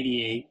will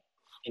radiate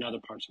in other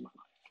parts of my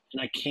life.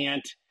 And I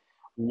can't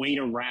wait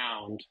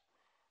around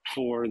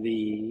for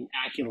the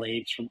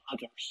accolades from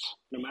others,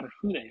 no matter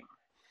who they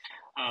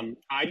are.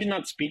 I did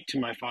not speak to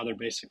my father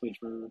basically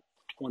for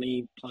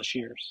 20 plus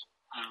years.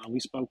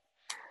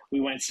 We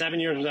went 7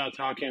 years without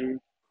talking.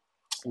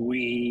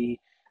 We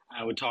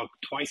would talk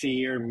twice a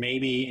year,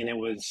 maybe, and it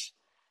was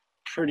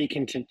pretty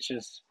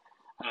contentious.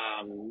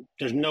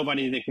 There's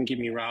nobody that can get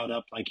me riled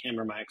up like him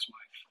or my ex-wife.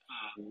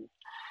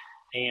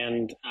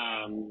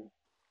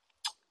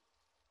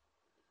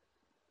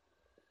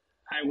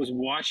 I was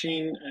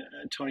watching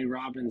a Tony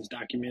Robbins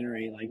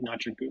documentary, like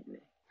Not Your Guru,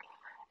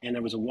 and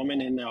there was a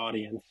woman in the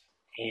audience,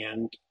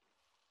 and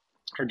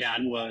her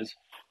dad was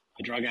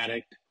a drug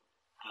addict.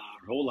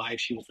 Her whole life,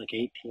 she was like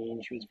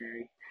 18.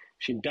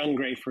 She'd done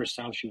great for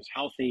herself. She was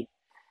healthy.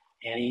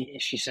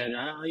 And she said,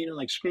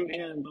 like, screw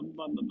him, blah,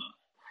 blah, blah, blah.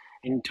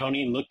 And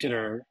Tony looked at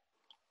her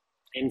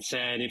and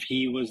said, if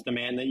he was the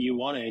man that you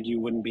wanted, you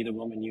wouldn't be the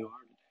woman you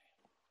are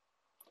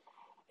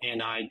today.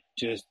 And I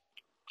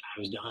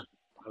was done.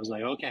 I was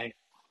like, okay,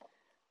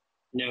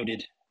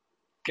 noted,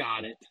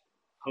 got it,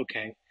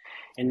 okay.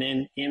 And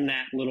then in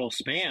that little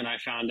span, I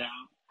found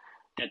out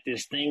that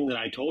this thing that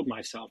I told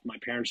myself, my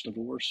parents'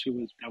 divorce,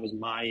 that was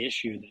my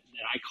issue,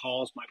 that I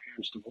caused my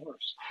parents'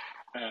 divorce.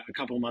 A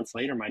couple of months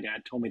later, my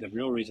dad told me the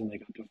real reason they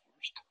got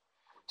divorced.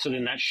 So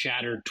then that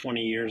shattered 20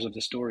 years of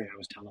the story I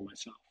was telling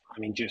myself. I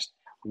mean, just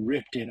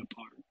ripped it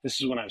apart. This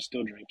is when I was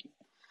still drinking.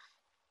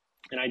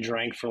 And I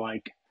drank for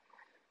like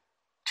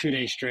 2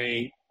 days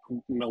straight,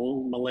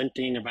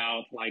 lamenting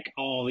about like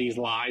all these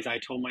lies I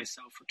told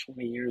myself for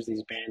 20 years,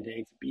 these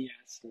Band-Aids,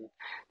 BS, and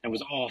that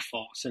was all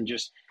false. And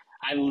just,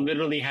 I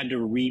literally had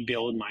to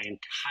rebuild my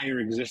entire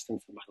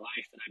existence of my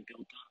life that I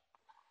built up.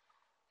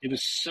 It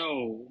was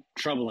so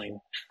troubling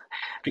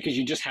because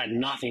you just had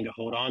nothing to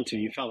hold on to.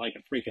 You felt like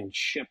a freaking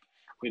ship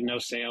with no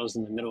sails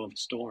in the middle of a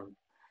storm.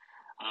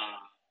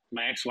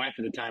 My ex-wife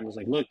at the time was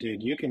like, look,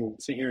 dude, you can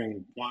sit here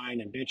and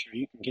whine and bitch, or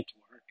you can get to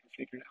work and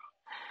figure it out.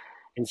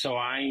 And so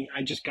I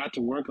just got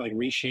to work like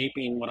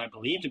reshaping what I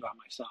believed about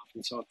myself.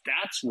 And so if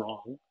that's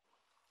wrong,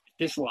 if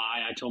this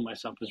lie I told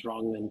myself is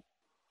wrong, then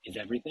is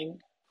everything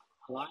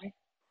a lie?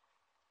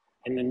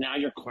 And then now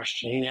you're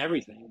questioning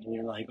everything. And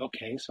you're like,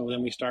 okay, so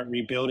then we start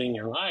rebuilding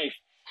your life.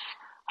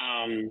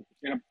 And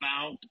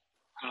about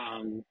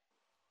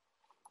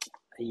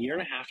a year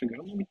and a half ago,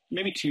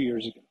 maybe 2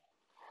 years ago,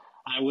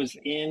 I was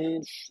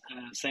in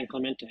San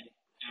Clemente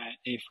at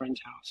a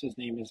friend's house. His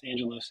name is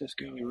Angelo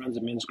Cisco. He runs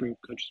a men's group,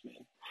 coaches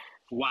men.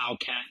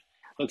 Wildcat.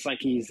 Looks like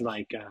he's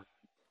like,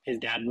 his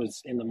dad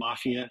was in the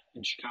mafia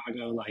in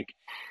Chicago, like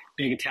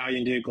big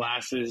Italian dude,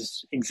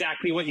 glasses,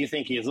 exactly what you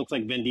think he is. Looks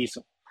like Vin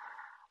Diesel.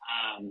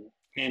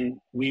 And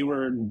we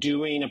were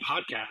doing a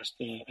podcast,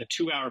 a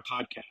 2-hour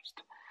podcast.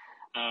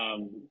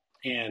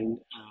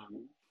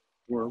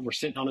 We're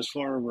sitting on his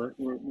floor. We're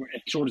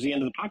towards the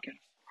end of the podcast.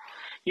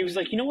 He was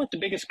like, you know what the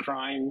biggest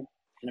crime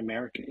in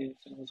America is?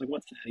 And I was like,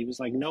 what's that? He was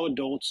like, no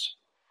adults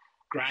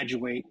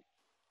graduate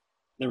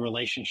their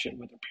relationship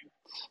with their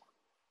parents.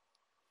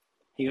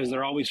 He goes,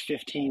 they're always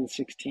 15,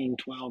 16,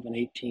 12, and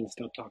 18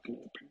 still talking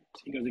to their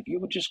parents. He goes, if you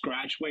would just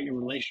graduate your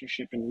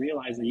relationship and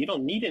realize that you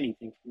don't need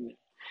anything from them,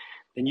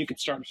 then you could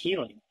start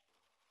healing.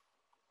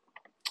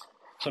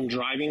 So I'm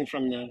driving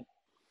from the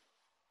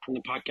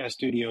podcast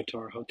studio to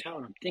our hotel,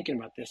 and I'm thinking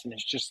about this, and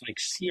it's just like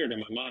seared in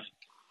my mind.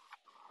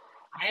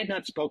 I had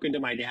not spoken to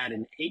my dad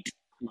in 8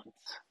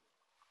 months.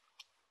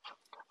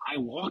 I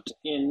walked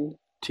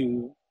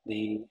into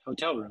the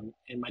hotel room,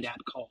 and my dad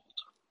called.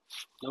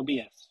 No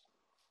BS.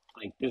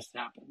 Like, this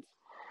happens.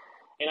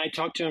 And I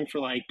talked to him for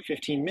like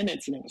 15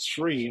 minutes, and it was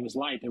free. It was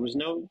light. There was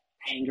no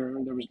anger.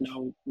 There was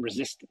no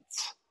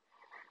resistance.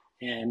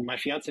 And my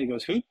fiance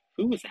goes, who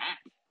was that?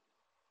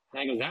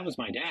 And I go, that was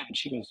my dad.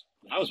 She goes,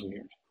 that was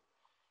weird.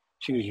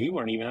 She goes, you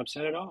weren't even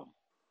upset at all.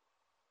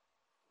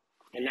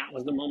 And that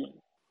was the moment.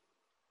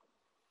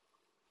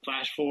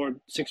 Flash forward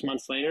 6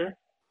 months later,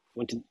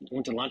 went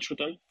to lunch with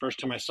him. First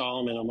time I saw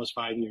him in almost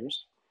 5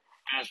 years.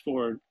 Fast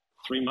forward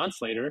 3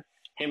 months later,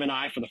 him and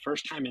I, for the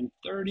first time in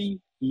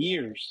 30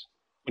 years,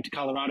 went to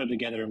Colorado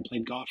together and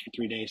played golf for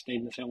 3 days,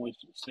 stayed in the same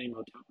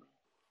hotel room.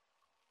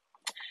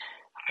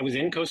 I was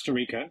in Costa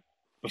Rica.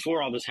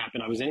 Before all this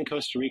happened, I was in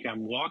Costa Rica.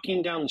 I'm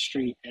walking down the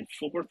street at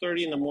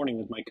 4:30 in the morning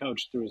with my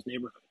coach through his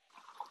neighborhood.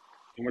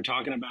 And we're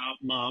talking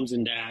about moms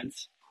and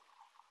dads.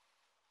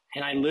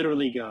 And I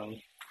literally go,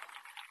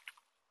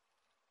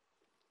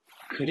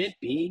 could it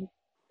be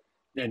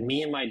that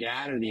me and my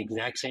dad are the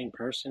exact same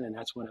person, and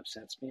that's what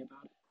upsets me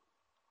about it?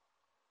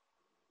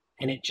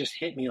 And it just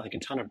hit me like a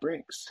ton of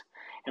bricks.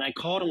 And I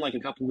called him like a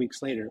couple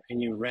weeks later,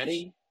 and you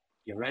ready?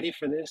 You ready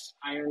for this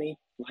irony?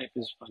 Life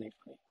is funny.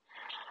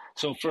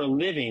 So for a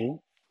living,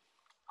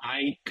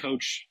 I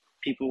coach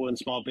people in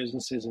small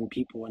businesses and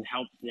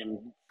help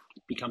them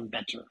become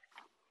better.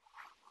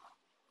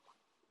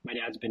 My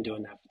dad's been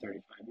doing that for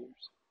 35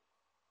 years.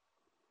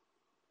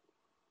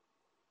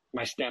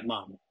 My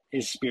stepmom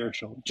is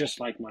spiritual, just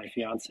like my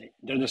fiance.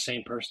 They're the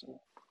same person,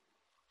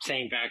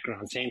 same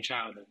background, same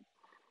childhood.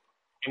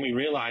 And we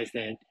realize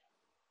that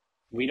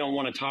we don't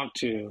want to talk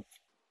to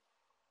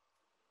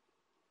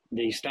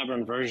the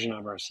stubborn version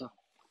of ourselves.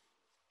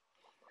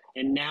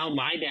 And now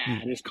my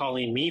dad is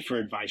calling me for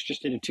advice.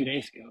 Just did it 2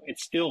 days ago.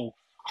 It's still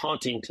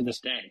haunting to this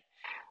day.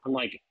 I'm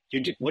like,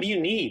 what do you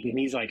need? And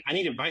he's like, I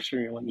need advice from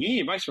you. I'm like, you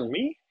need advice from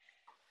me?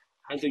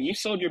 I was like, you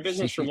sold your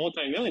business for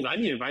multi-millions. I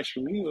need advice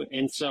from you.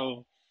 And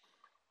so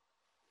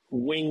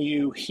when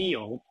you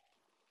heal,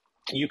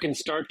 you can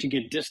start to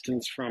get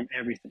distance from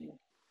everything.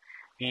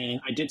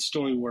 And I did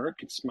story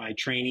work. It's my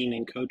training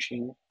and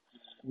coaching,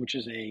 which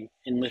is a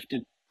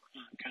enlifted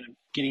kind of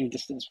getting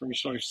distance from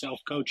sort of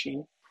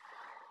self-coaching.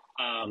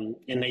 And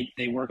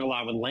they work a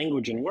lot with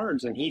language and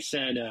words. And he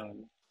said,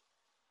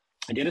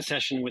 I did a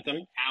session with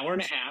him, hour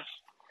and a half.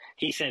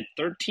 He said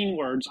 13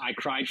 words. I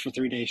cried for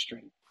 3 days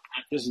straight.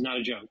 This is not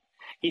a joke.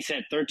 He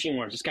said 13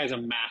 words. This guy's a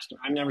master.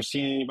 I've never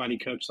seen anybody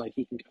coach like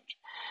he can coach.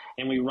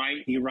 And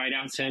you write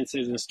out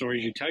sentences and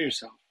stories you tell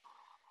yourself.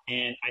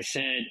 And I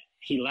said,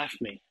 he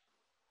left me,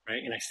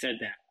 right? And I said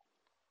that.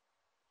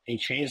 And he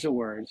changed the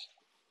words.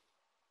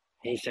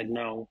 And he said,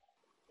 no,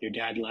 your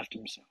dad left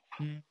himself.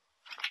 Mm.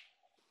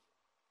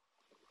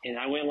 And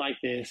I went like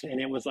this,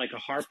 and it was like a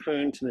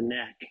harpoon to the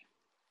neck.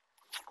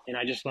 And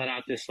I just let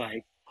out this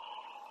like,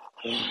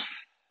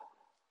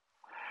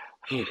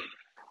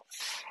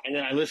 and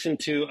then I listened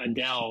to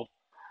Adele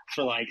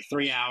for like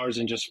 3 hours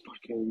and just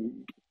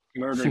fucking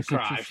murder and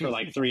cry for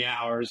like 3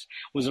 hours,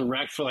 was a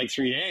wreck for like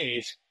 3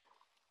 days.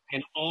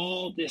 And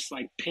all this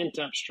like pent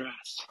up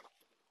stress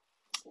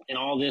and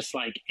all this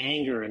like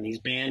anger and these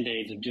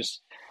Band-Aids of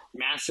just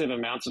massive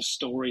amounts of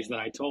stories that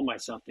I told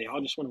myself, they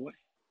all just went away.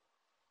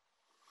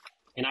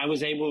 And I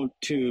was able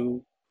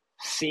to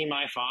see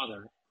my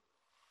father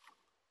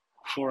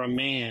for a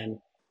man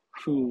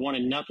who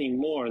wanted nothing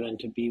more than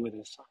to be with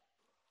his son.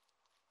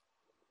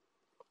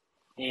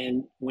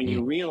 And when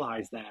you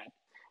realize that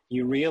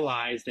you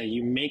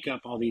make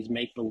up all these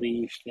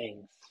make-believe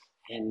things.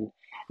 And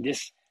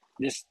this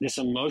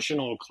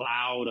emotional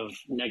cloud of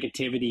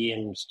negativity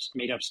and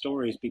made-up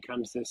stories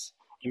becomes this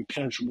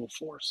impenetrable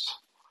force.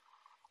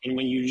 And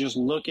when you just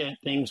look at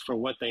things for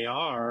what they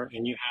are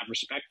and you have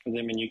respect for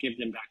them and you give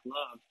them back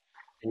love,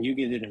 and you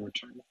get it in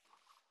return.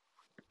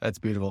 That's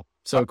beautiful.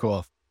 So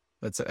cool.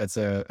 That's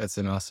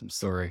an awesome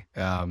story.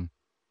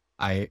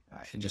 I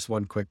just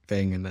one quick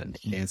thing and then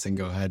Nancy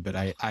go ahead, but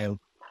I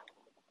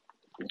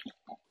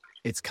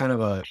it's kind of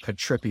a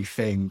trippy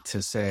thing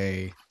to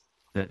say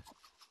that,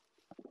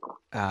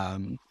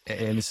 and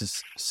this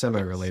is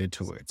semi-related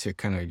to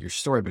kind of your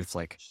story, but it's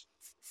like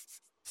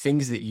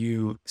things that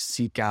you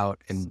seek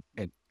out and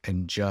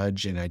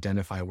judge and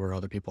identify where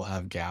other people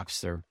have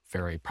gaps. They're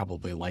very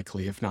probably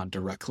likely, if not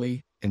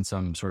directly, in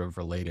some sort of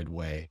related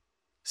way,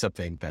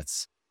 something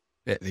that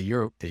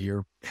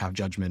you have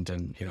judgment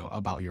and,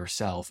 about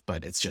yourself,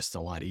 but it's just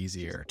a lot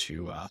easier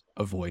to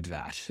avoid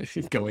that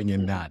going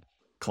in that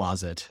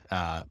closet.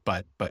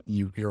 But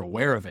you're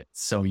aware of it.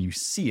 So you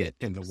see it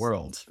in the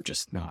world,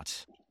 just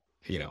not,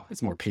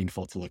 it's more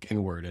painful to look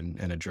inward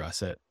and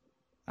address it.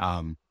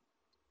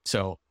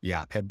 So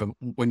yeah, but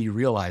when you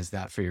realize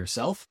that for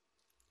yourself,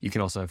 you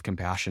can also have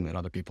compassion that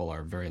other people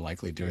are very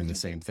likely doing the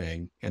same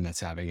thing, and that's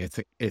having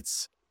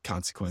its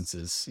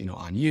consequences,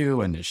 on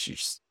you. And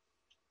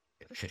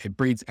it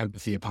breeds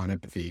empathy upon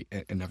empathy,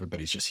 and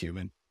everybody's just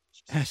human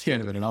at the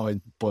end of it. It always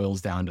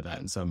boils down to that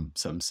in some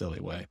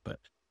silly way. But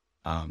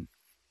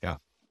yeah,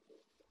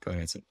 go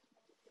ahead, Anson.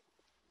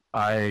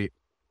 I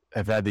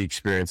have had the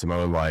experience in my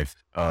own life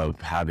of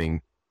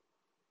having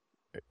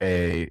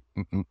a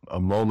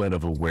moment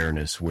of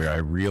awareness where I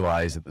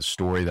realize that the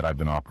story that I've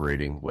been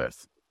operating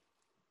with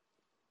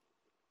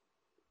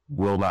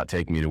will not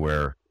take me to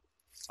where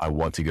I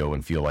want to go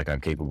and feel like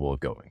I'm capable of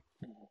going.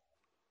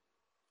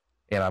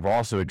 And I've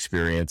also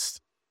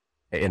experienced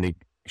an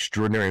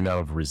extraordinary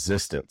amount of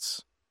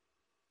resistance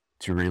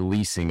to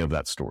releasing of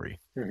that story.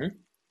 Mm-hmm.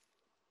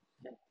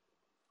 I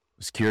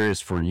was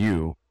curious for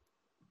you,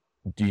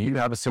 do you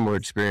have a similar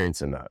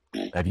experience in that?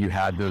 Have you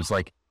had those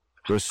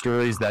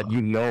stories that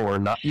are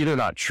not either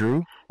not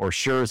true or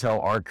sure as hell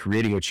aren't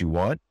creating what you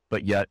want,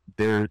 but yet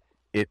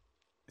it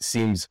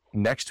seems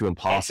next to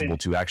impossible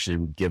to actually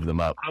give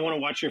them up? I want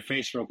to watch your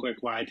face real quick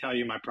while I tell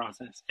you my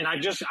process. And I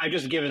just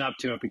given up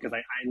to it because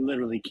I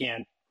literally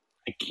can't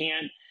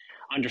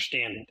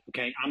understand it.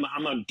 Okay.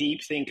 I'm a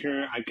deep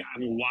thinker.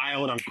 I'm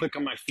wild. I'm quick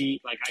on my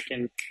feet. Like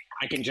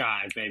I can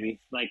jive, baby.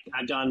 Like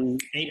I've done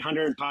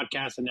 800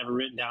 podcasts and never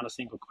written down a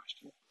single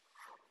question.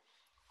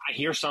 I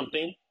hear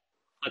something.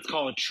 Let's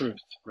call it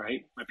truth,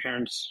 right? My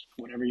parents,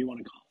 whatever you want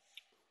to call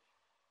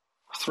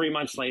it. 3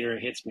 months later,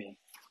 it hits me.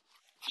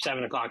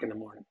 7:00 in the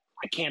morning.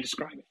 I can't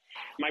describe it.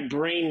 My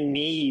brain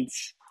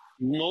needs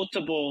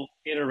multiple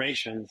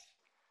iterations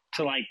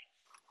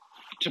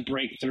to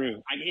break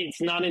through. It's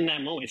not in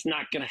that moment. It's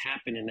not going to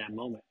happen in that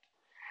moment.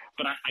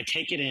 But I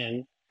take it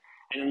in,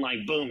 and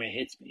then boom, it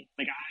hits me.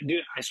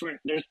 I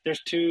swear,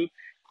 there's two.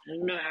 I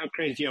don't know how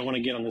crazy I want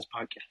to get on this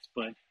podcast,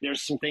 but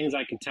there's some things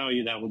I can tell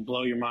you that would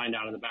blow your mind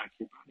out of the back of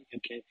your body.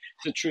 Okay,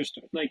 it's a true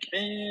story.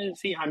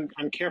 See, I'm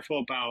careful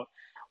about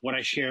what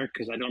I share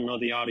because I don't know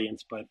the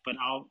audience, but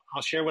I'll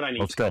share what I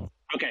need. Let's go.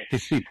 Okay,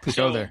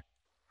 go there.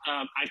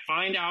 I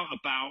find out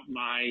about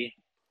my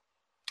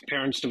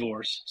parents'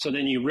 divorce. So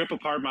then you rip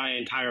apart my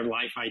entire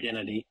life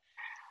identity.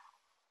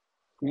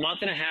 A month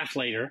and a half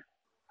later,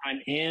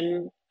 I'm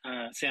in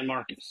San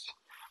Marcos.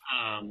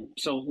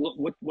 So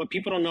what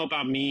people don't know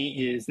about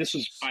me is this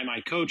was by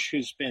my coach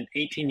who spent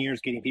 18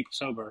 years getting people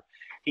sober.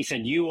 He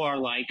said, you are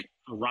like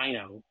a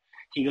rhino.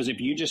 He goes,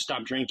 if you just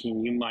stop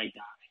drinking, you might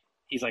die.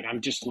 He's like,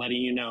 I'm just letting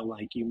you know,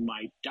 you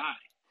might die.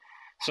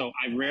 So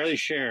I rarely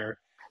share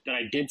that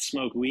I did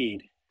smoke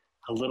weed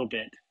a little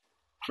bit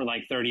for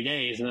like 30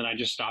 days. And then I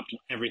just stopped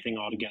everything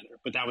altogether.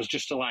 But that was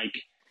just to like,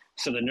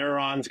 so the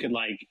neurons could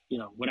like,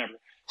 whatever.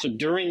 So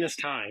during this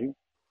time,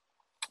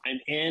 I'm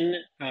in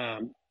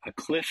a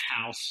cliff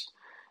house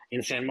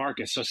in San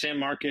Marcos. So San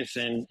Marcos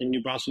and in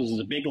New Brunswick is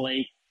a big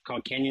lake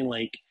called Canyon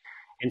Lake.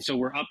 And so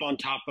we're up on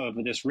top of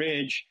this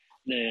ridge.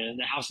 The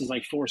house is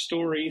like 4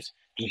 stories.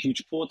 There's a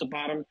huge pool at the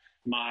bottom.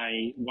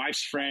 My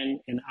wife's friend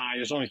and I,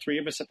 there's only 3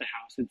 of us at the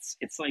house.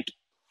 It's like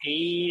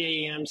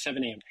 8 a.m.,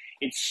 7 a.m.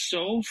 It's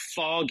so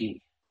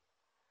foggy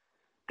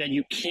that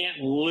you can't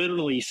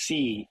literally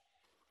see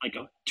like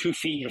 2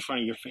 feet in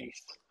front of your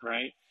face,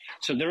 right?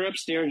 So they're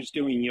upstairs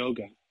doing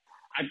yoga.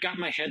 I've got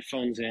my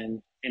headphones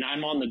in and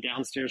I'm on the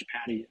downstairs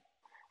patio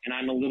and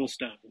I'm a little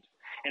stoned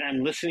and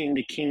I'm listening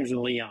to Kings of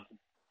Leon,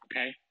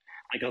 okay?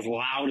 Like as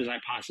loud as I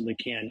possibly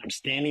can. I'm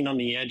standing on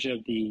the edge of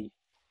the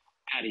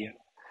patio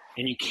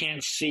and you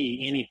can't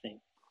see anything.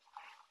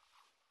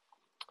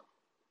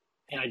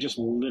 And I just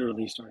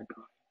literally started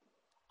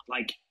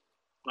crying,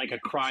 like a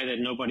cry that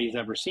nobody's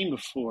ever seen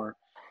before.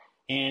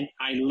 And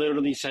I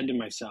literally said to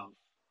myself,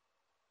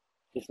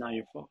 it's not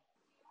your fault.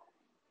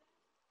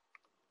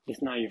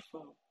 It's not your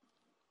fault.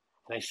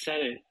 And I said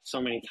it so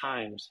many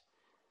times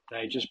that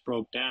I just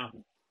broke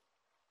down.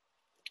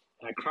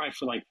 And I cried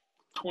for like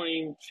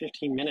 20,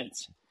 15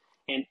 minutes.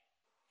 And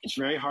it's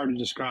very hard to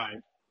describe,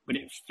 but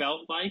it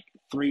felt like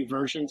 3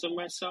 versions of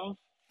myself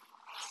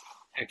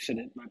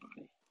exited my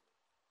body.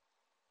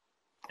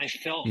 I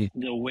felt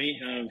the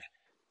weight of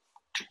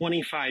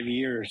 25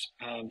 years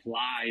of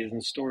lies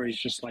and stories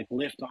just like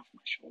lift off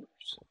my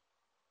shoulders.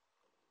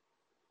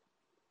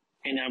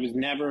 And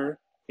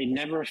it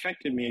never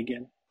affected me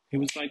again. It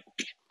was like,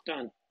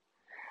 done.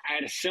 I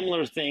had a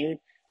similar thing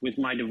with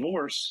my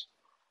divorce,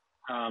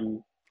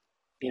 and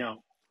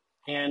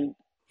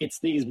it's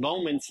these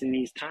moments and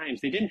these times.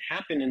 They didn't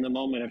happen in the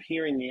moment of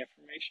hearing the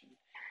information.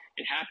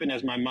 It happened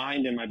as my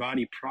mind and my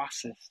body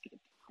processed it,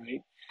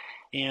 right?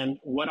 And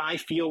what I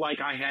feel like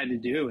I had to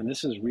do, and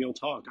this is real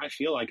talk, I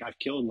feel like I've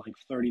killed like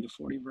 30 to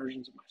 40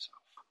 versions of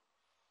myself.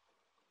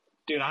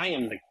 Dude, I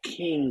am the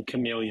king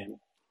chameleon.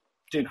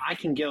 Dude, I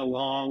can get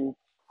along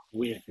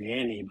with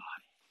anybody.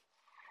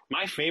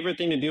 My favorite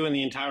thing to do in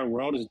the entire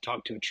world is to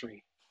talk to a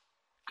tree,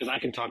 because I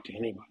can talk to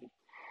anybody.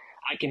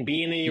 I can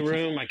be in the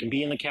room, I can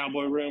be in the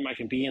cowboy room, I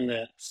can be in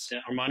the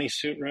Armani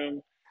suit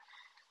room.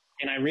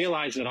 And I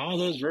realized that all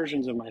those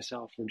versions of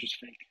myself were just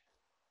fake.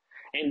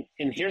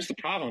 And here's the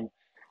problem,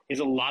 is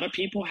a lot of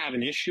people have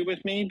an issue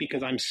with me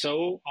because I'm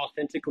so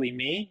authentically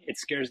me, it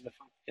scares them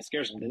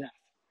to death.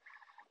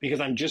 Because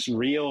I'm just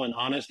real and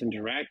honest and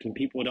direct, and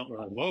people don't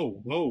like,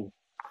 whoa,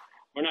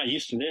 we're not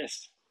used to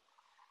this.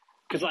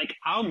 Because like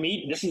I'll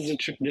meet, this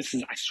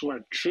is I swear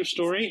a true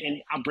story,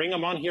 and I'll bring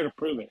them on here to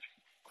prove it.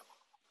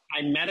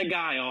 I met a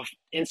guy off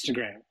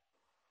Instagram,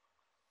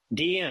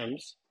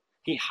 DMs.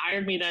 He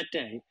hired me that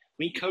day.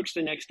 We coached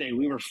the next day.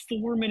 We were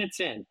 4 minutes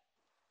in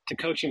to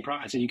coaching.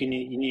 I said, you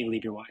need to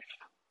leave your wife.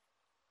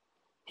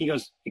 He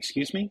goes,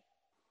 excuse me?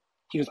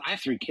 He goes, I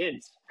have 3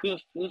 kids. Who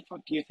the fuck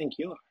do you think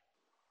you are?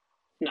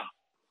 No.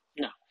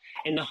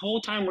 And the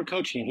whole time we're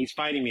coaching, he's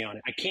fighting me on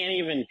it. I can't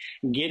even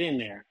get in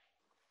there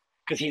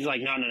because he's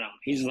like, no.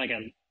 He's like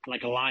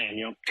a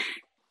lion,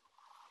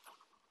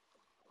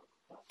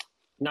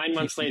 9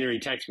 months later, he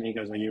texts me. He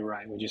goes, "Oh, you're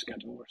right. We just got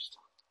divorced."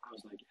 I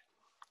was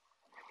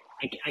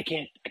like, I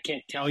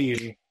can't tell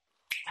you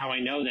how I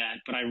know that,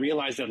 but I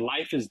realize that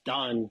life is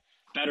done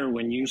better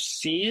when you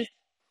see it,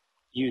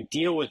 you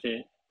deal with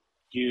it,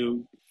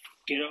 you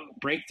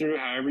break through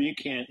however you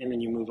can, and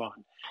then you move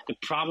on. The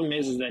problem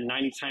is that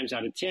 90 times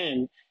out of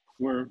 10,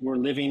 we're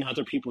living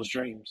other people's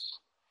dreams.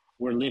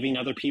 We're living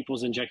other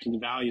people's injected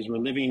values. We're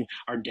living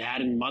our dad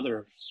and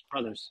mother's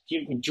brothers.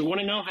 Do you want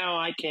to know how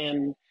I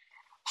can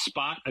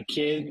spot a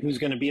kid who's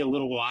going to be a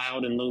little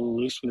wild and a little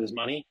loose with his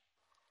money?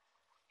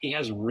 He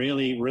has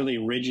really, really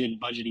rigid,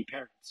 budgety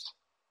parents.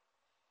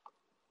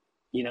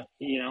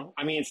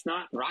 I mean, it's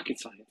not rocket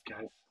science,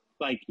 guys.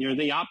 Like, you're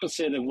the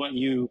opposite of what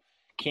you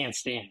can't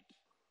stand,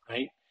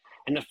 right?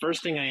 And the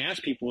first thing I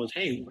ask people is,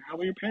 hey, how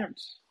are your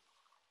parents?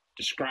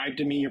 Describe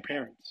to me your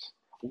parents.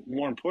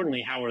 More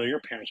importantly, how are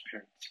your parents'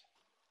 parents,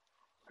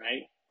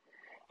 right?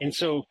 And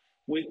so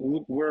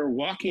we're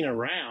walking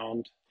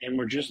around and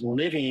we're just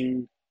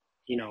living,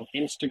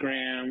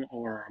 Instagram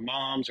or our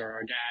mom's or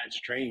our dad's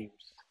dreams.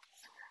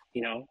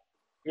 I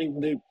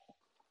mean,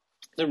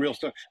 the real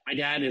story. My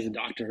dad is a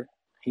doctor.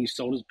 He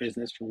sold his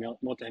business for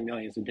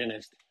multi-millions, a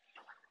dentist.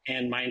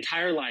 And my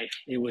entire life,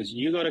 it was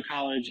you go to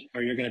college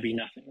or you're going to be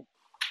nothing.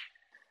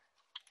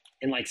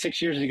 And like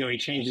 6 years ago, he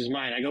changed his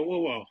mind. I go,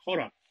 whoa, hold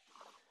on.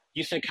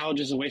 You said college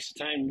is a waste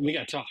of time? We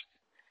got to talk.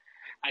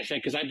 I said,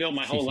 because I built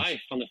my whole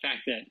life on the fact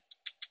that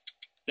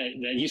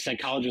you said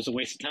college was a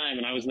waste of time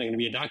and I wasn't going to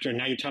be a doctor. And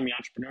now you're telling me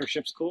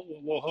entrepreneurship's cool?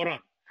 Well, hold on.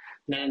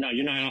 No,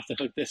 you're not off the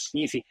hook this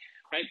easy,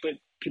 right? But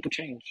people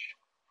change.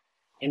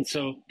 And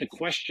so the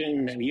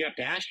question that you have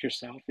to ask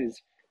yourself is,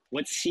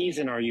 what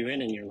season are you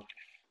in your life?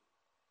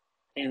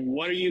 And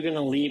what are you going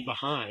to leave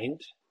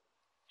behind?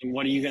 And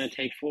what are you going to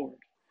take forward?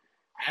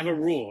 I have a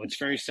rule. It's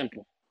very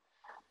simple.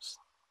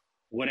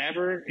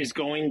 whatever is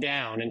going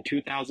down in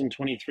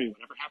 2023,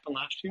 whatever happened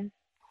last year,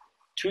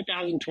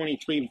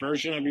 2023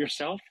 version of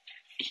yourself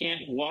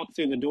can't walk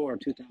through the door of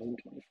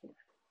 2024.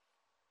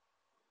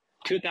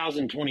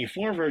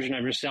 2024 version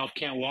of yourself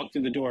can't walk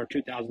through the door of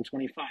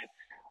 2025.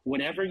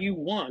 Whatever you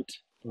want,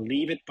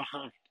 leave it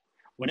behind.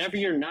 Whatever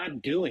you're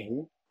not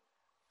doing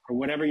or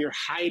whatever you're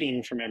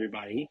hiding from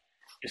everybody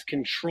is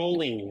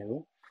controlling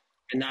you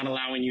and not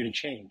allowing you to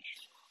change.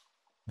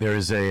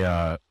 There's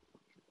I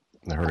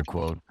heard a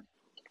quote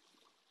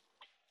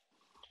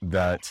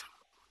that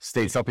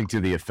states something to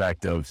the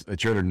effect of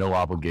that you're under no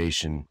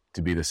obligation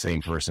to be the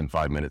same person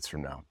 5 minutes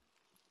from now.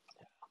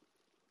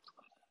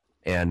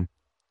 And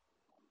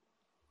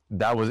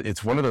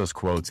it's one of those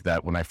quotes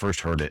that when I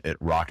first heard it, it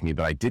rocked me,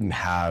 but I didn't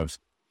have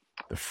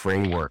the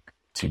framework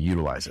to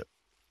utilize it,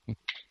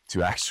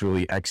 to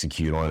actually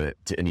execute on it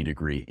to any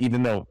degree,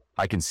 even though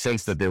I can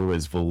sense that there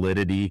was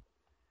validity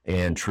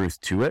and truth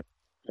to it.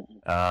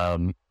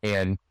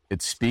 And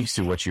it speaks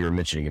to what you were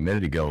mentioning a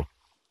minute ago.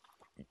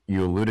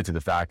 You alluded to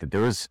the fact that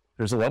there's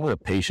a level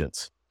of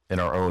patience in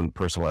our own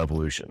personal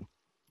evolution.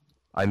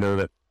 I know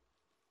that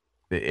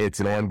it's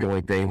an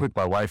ongoing thing with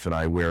my wife and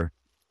I where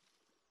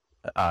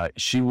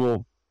she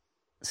will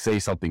say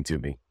something to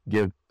me,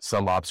 give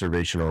some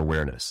observation or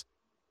awareness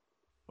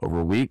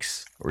over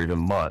weeks or even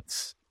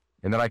months.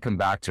 And then I come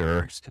back to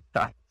her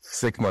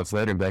 6 months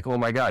later and be like, oh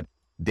my God,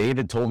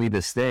 David told me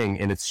this thing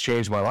and it's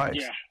changed my life.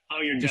 Yeah. Oh,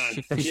 you're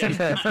done. Yeah.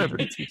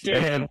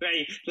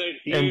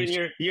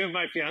 Dude, you and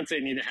my fiance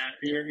need to have,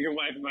 your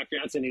wife and my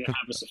fiance need to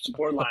have a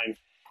support line.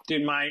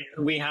 Dude,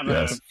 we have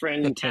a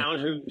friend in town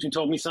who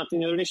told me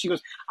something the other day. She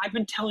goes, I've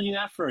been telling you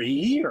that for a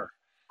year.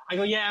 I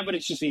go, yeah, but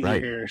it's just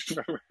easier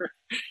from her.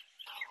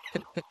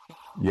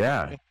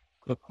 Yeah.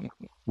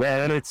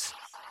 Well, and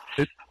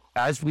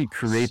as we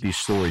create these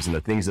stories and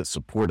the things that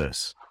support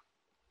us,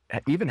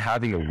 even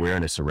having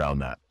awareness around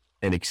that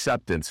and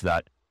acceptance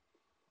and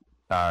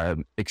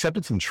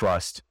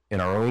trust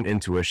in our own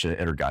intuition and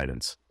inner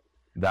guidance,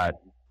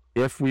 that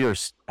if we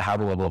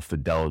have a level of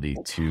fidelity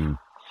to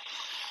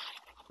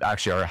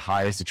actually our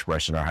highest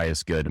expression, our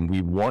highest good, and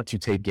we want to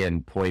take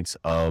in points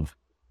of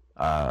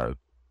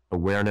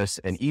awareness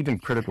and even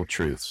critical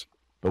truths,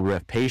 but we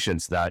have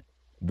patience that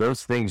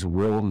those things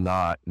will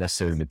not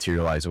necessarily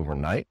materialize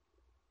overnight,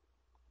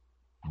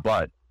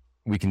 but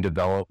we can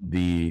develop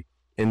the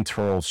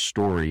internal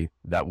story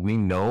that we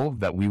know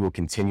that we will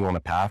continue on a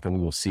path and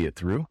we will see it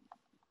through,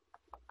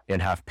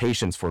 and have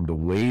patience for the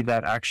way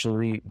that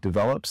actually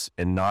develops,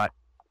 and not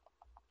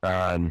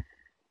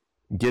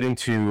get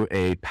into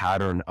a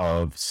pattern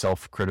of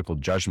self-critical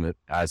judgment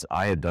as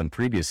I had done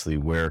previously,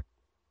 where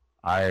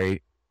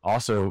I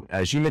also,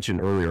 as you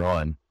mentioned earlier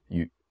on,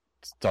 you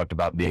talked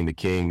about being the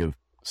king of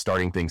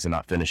starting things and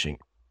not finishing.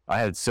 I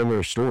had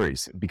similar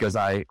stories because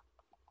I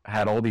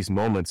had all these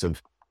moments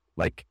of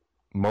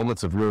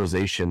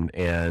realization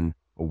and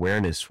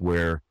awareness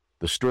where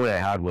the story I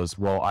had was,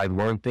 well, I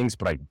learned things,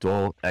 but I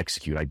don't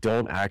execute. I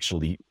don't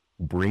actually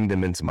bring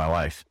them into my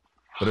life.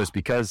 But it was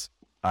because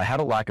I had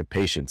a lack of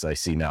patience, I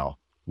see now,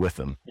 with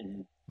them,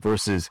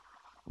 versus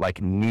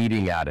like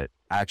needing at it,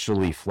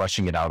 actually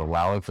fleshing it out,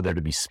 allowing for there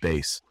to be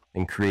space,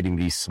 and creating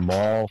these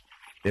small,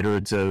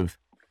 iterative,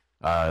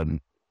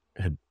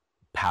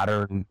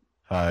 pattern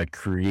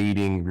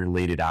creating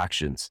related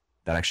actions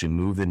that actually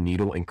move the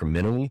needle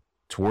incrementally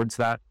towards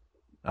that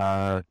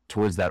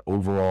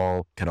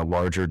overall kind of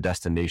larger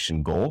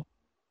destination goal.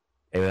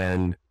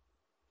 And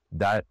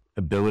that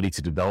ability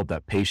to develop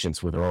that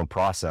patience with our own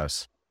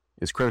process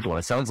is critical. And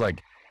it sounds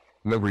like,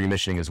 remember you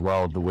mentioning as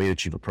well, the way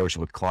that you've approached it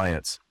with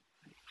clients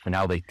and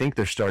how they think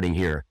they're starting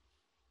here,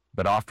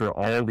 but after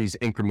all these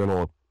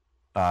incremental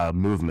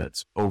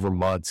movements over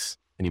months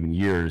and even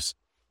years,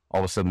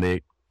 all of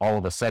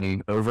a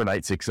sudden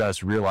overnight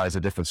success, realize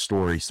a different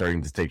story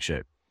starting to take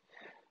shape.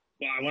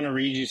 Well, I want to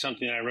read you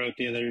something I wrote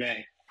the other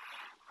day.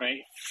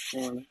 Right?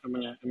 I'm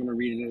gonna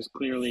read it as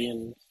clearly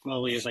and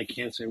slowly as I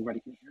can so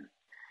everybody can hear it.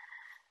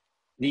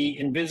 The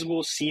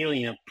invisible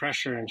ceiling of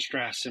pressure and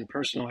stress and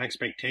personal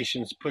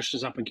expectations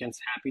pushes up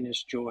against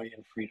happiness, joy,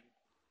 and freedom.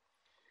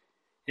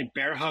 It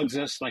bear hugs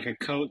us like a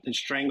coat that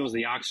strangles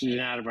the oxygen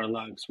out of our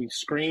lungs. We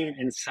scream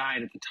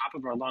inside at the top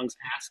of our lungs,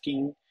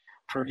 asking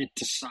for it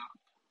to stop,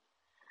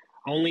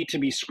 only to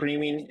be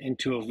screaming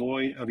into a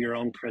void of your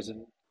own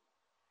prison.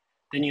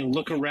 Then you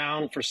look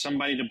around for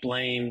somebody to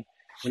blame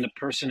when the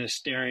person is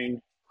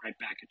staring right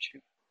back at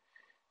you.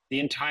 The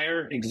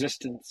entire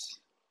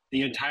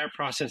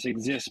process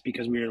exists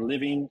because we are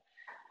living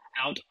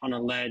out on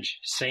a ledge,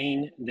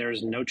 saying there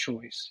is no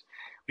choice.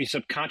 We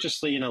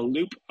subconsciously in a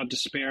loop of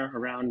despair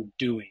around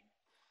doing.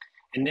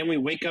 And then we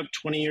wake up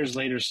 20 years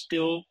later,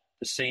 still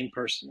the same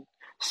person,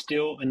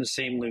 still in the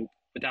same loop,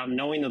 without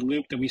knowing the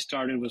loop that we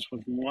started was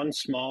with one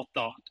small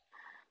thought.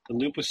 The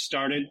loop was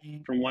started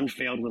from one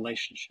failed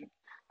relationship.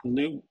 The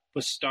loop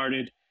was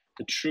started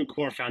the true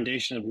core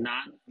foundation of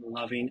not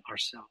loving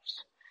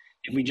ourselves.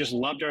 If we just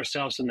loved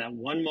ourselves in that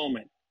one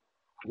moment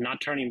of not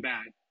turning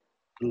back,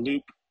 the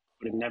loop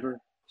would have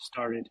never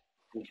started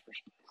in the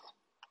first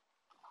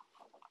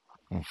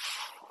place.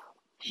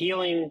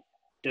 Healing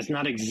does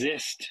not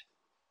exist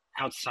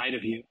outside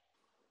of you.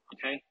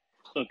 Okay?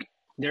 Look,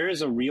 there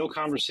is a real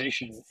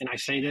conversation, and I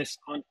say this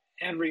on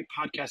every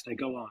podcast I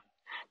go on.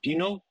 Do you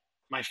know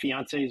my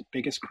fiance's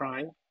biggest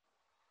crime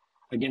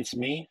against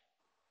me?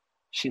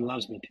 She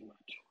loves me too much.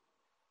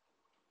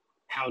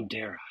 How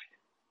dare I?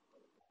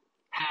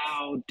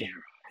 How dare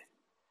I?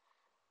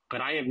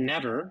 But I have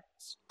never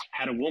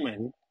had a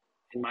woman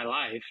in my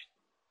life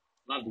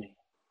love me.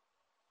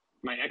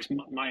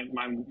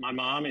 My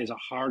mom is a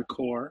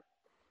hardcore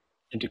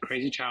into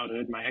crazy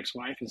childhood. My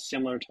ex-wife is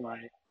similar to my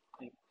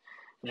thing.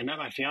 And I met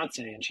my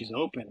fiance, and she's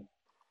open,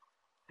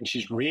 and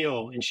she's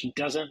real, and she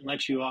doesn't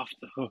let you off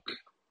the hook,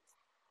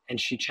 and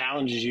she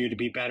challenges you to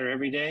be better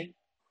every day.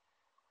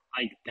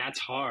 Like, that's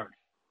hard.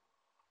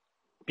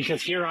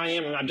 Because here I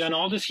am, and I've done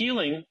all this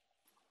healing,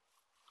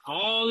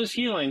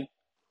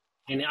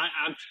 and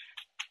I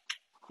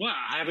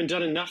haven't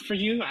done enough for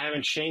you? I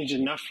haven't changed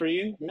enough for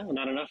you? No,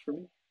 not enough for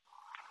me.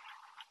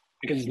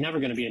 Because it's never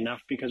going to be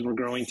enough, because we're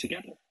growing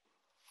together.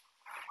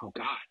 Oh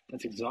God,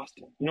 that's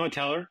exhausting. You know what I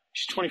tell her?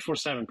 She's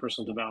 24/7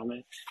 personal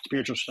development,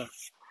 spiritual stuff.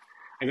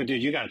 I go,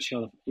 dude, you gotta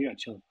chill.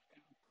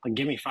 Like,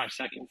 give me 5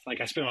 seconds.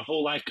 Like, I spent my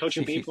whole life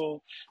coaching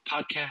people,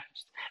 podcast,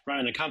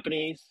 running the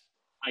companies.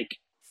 Like,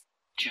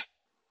 chill.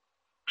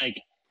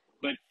 Like,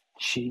 but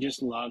she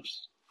just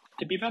loves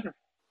to be better.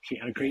 She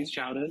had a crazy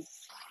childhood.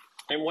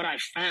 And what I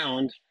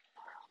found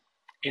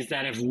is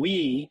that if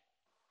we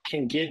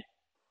can get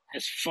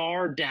as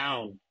far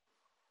down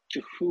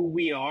to who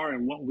we are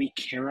and what we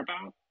care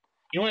about,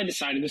 you know what I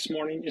decided this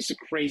morning? It's the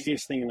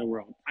craziest thing in the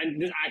world.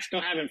 I still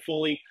haven't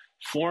fully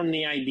formed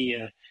the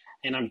idea,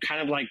 and I'm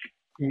kind of like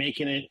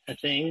making it a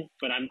thing,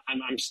 but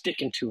I'm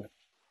sticking to it.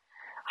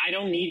 I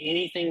don't need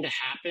anything to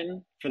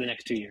happen for the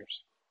next 2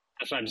 years.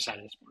 That's what I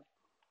decided this morning.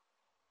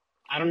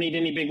 I don't need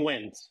any big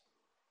wins.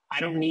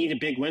 I don't need a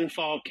big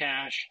windfall of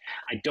cash.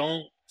 I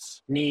don't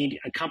need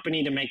a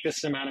company to make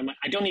this amount of money.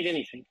 I don't need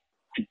anything.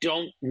 I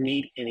don't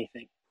need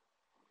anything.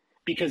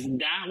 Because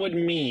that would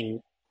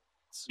mean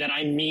that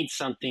I need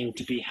something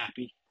to be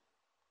happy.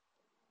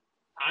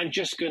 I'm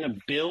just going to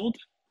build,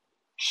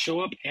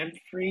 show up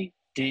every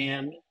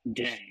damn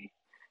day,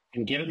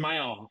 and give it my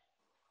all,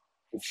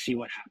 and see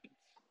what happens.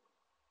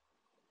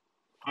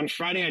 On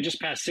Friday, I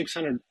just passed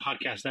 600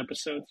 podcast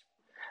episodes.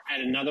 I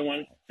had another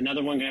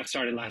one got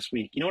started last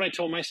week. You know what I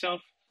told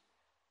myself?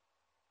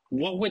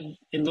 What would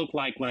it look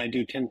like when I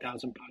do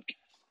 10,000 podcasts?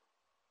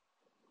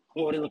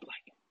 What would it look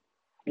like?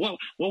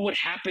 What would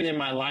happen in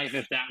my life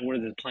if that were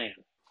the plan?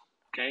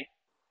 Okay.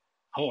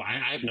 Oh,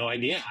 I have no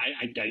idea.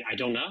 I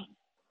don't know.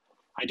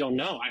 I don't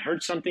know. I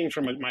heard something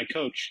from my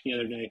coach the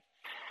other day,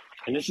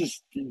 and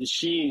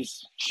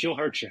she'll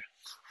hurt you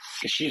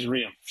because she's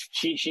real.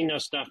 She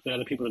knows stuff that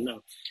other people don't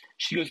know.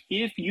 She goes,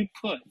 if you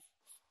put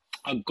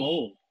a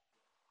goal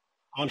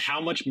on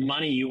how much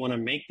money you want to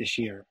make this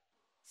year,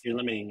 you're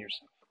limiting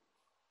yourself.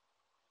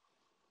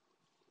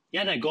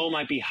 Yeah, that goal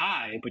might be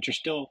high, but you're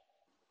still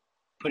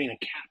putting a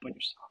cap on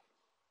yourself.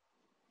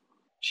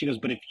 She goes,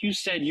 but if you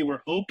said you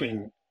were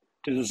open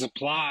to the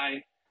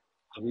supply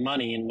of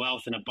money and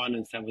wealth and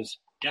abundance that was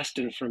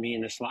destined for me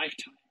in this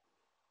lifetime,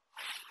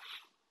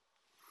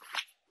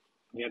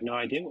 we have no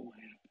idea what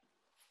might happen.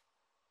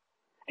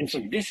 And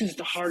so this is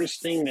the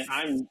hardest thing that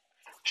I'm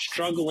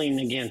struggling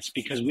against,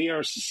 because we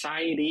are a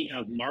society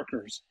of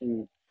markers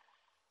and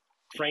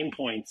frame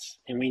points,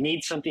 and we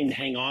need something to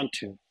hang on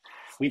to.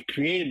 We've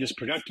created this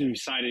productive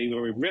society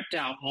where we've ripped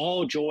out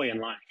all joy in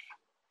life.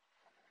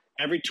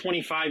 Every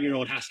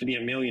 25-year-old has to be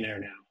a millionaire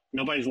now.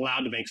 Nobody's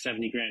allowed to make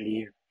 70 grand a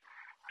year,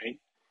 right?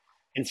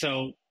 And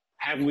so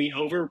have we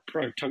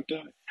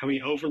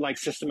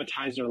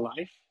systematized our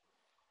life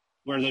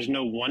where there's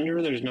no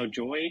wonder, there's no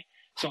joy?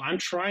 So I'm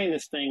trying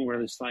this thing where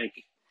it's like,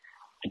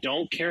 I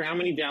don't care how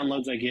many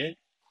downloads I get.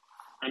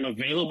 I'm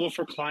available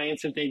for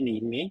clients if they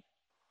need me.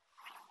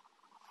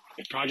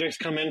 If projects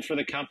come in for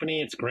the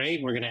company, it's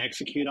great. We're going to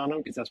execute on them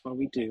because that's what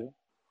we do.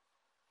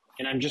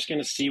 And I'm just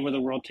going to see where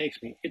the world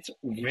takes me. It's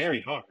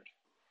very hard.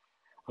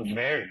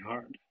 Very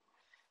hard.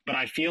 But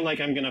I feel like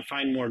I'm going to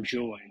find more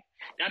joy.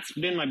 That's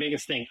been my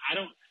biggest thing.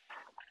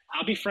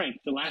 I'll be frank,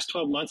 the last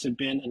 12 months have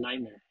been a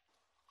nightmare.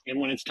 And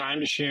when it's time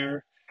to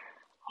share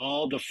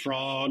all the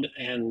fraud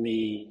and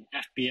the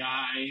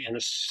FBI and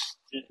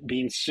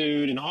being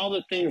sued and all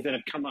the things that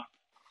have come up,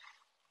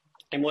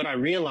 and what I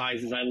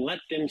realize is I let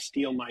them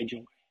steal my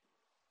joy.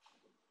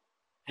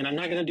 And I'm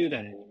not going to do that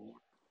anymore,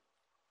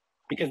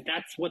 because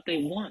that's what they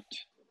want.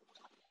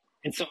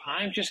 And so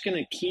I'm just going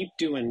to keep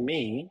doing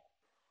me,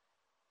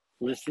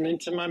 listening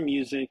to my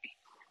music,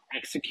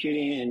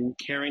 executing and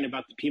caring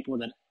about the people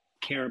that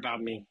care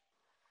about me.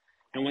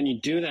 And when you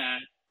do that,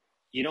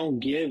 you don't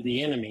give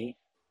the enemy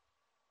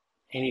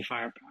any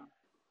firepower.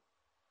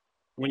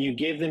 When you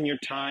give them your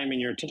time and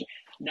your attention,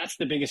 that's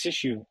the biggest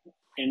issue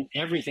in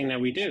everything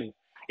that we do.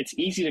 It's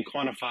easy to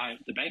quantify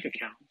the bank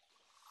account,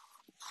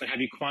 but have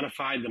you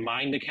quantified the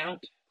mind account?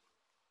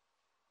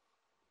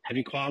 Have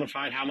you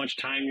quantified how much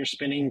time you're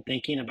spending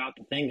thinking about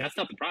the thing? That's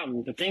not the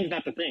problem. The thing's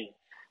not the thing.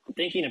 The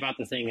thinking about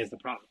the thing is the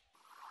problem.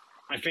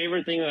 My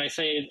favorite thing that I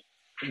say is,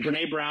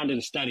 Brene Brown did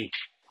a study.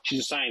 She's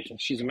a scientist.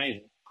 She's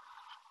amazing.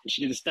 And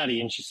she did a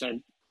study, and she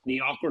said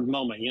the awkward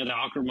moment, the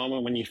awkward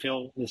moment when you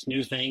feel this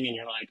new thing and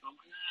you're like, oh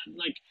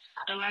my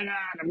God,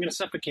 I'm going to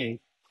suffocate.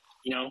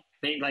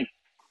 They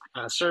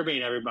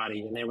surveyed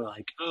everybody, and they were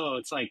like, oh,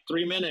 it's like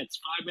 3 minutes,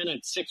 5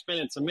 minutes, 6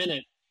 minutes, a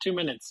minute, 2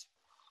 minutes,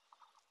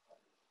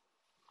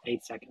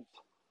 8 seconds.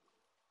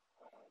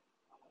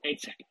 8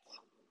 seconds.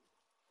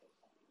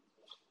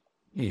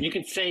 You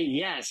could say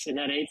yes in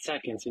that 8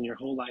 seconds, and your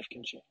whole life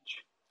can change.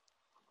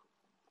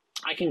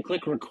 I can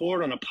click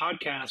record on a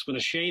podcast with a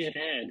shaved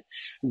head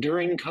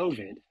during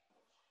COVID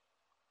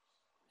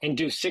and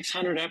do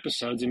 600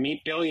 episodes and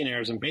meet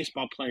billionaires and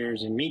baseball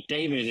players and meet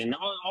David and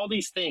all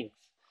these things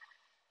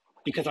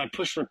because I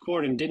pushed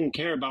record and didn't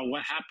care about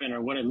what happened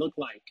or what it looked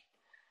like.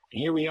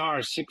 And here we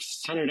are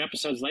 600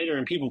 episodes later,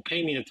 and people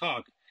pay me to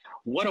talk.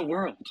 What a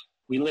world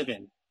we live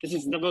in. This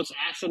is the most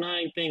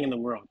asinine thing in the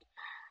world.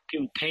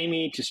 People pay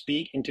me to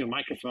speak into a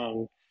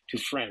microphone to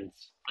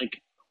friends.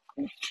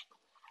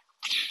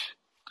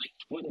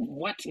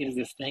 What is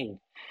this thing?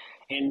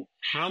 And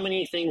how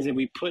many things have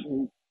we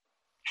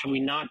have we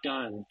not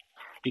done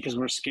because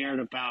we're scared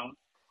about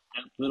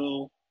that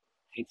little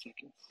 8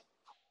 seconds?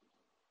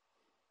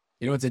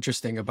 You know what's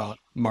interesting about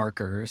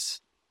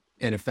markers,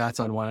 and if that's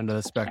on one end of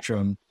the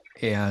spectrum,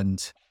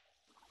 and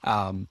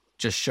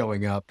just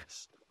showing up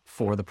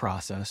for the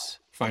process,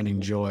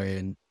 finding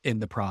joy in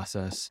the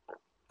process.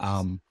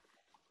 I'm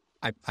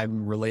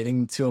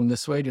relating to them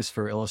this way just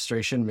for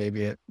illustration.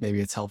 Maybe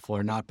it's helpful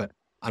or not, but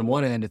on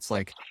one end, it's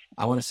like,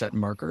 I want to set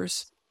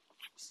markers.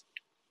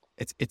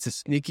 It's a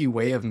sneaky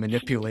way of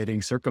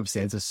manipulating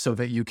circumstances so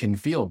that you can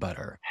feel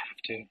better.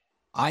 Have to.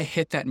 I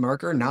hit that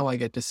marker. Now I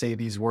get to say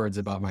these words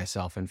about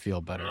myself and feel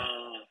better.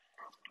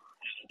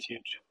 That's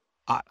huge.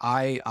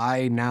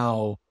 I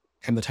now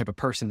am the type of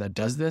person that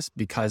does this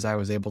because I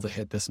was able to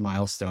hit this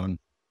milestone.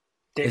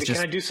 David, it's just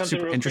can I do something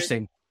super real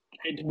interesting.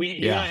 Quick?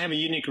 You and I have a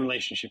unique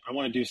relationship. I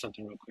want to do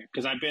something real quick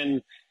because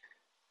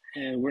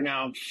we're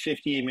now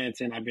 58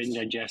 minutes in. I've been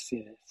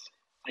digesting this.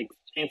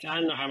 I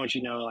don't know how much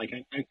you know. I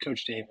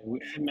coached David.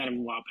 I met him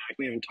a while back.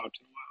 We haven't talked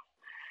in a while.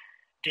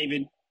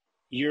 David,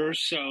 you're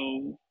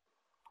so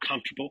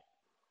comfortable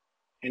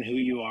in who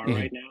you are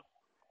right now.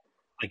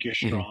 You're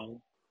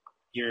strong.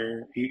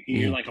 You're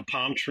like a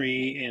palm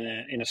tree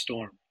in a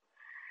storm.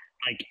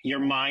 Your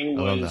mind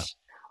was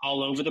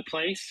all over the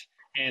place,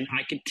 and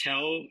I could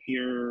tell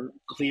you're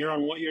clear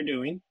on what you're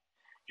doing.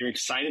 You're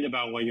excited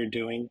about what you're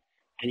doing,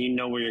 and you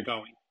know where you're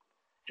going.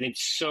 And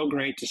it's so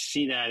great to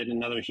see that in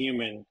another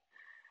human,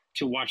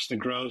 to watch the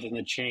growth and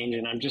the change.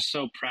 And I'm just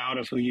so proud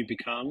of who you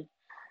become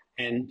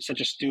and such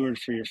a steward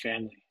for your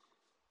family.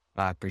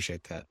 I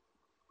appreciate that.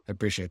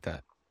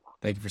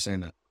 Thank you for saying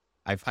that.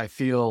 I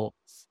feel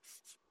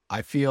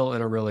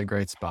in a really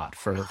great spot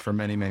for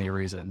many, many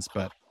reasons,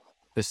 but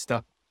this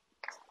stuff,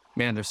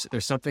 man,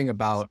 there's something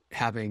about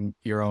having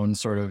your own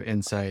sort of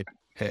insight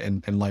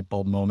and light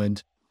bulb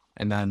moment,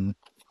 and then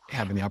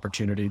having the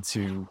opportunity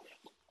to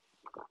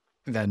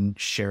then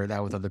share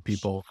that with other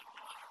people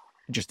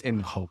just in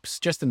the hopes,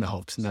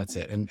 and that's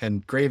it.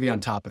 And gravy on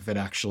top if it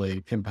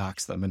actually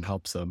impacts them and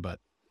helps them. But,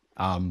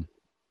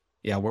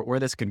 yeah, where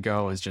this could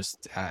go is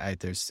just,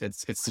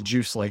 it's the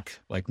juice like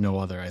no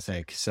other, I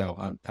think.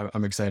 So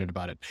I'm excited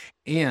about it.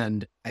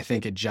 And I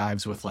think it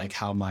jives with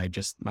how my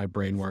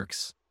brain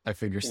works. I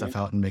figure stuff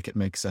out and make it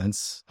make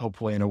sense,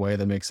 hopefully in a way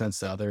that makes sense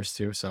to others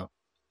too. So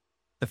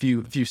a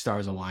few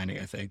stars aligning,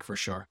 I think, for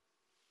sure.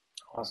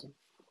 Awesome.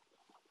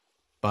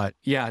 But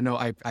yeah, no,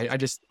 I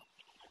just,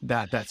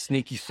 that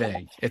sneaky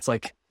thing, it's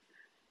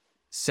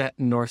set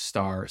North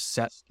Star,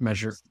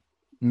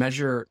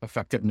 measure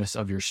effectiveness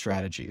of your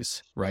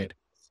strategies, right?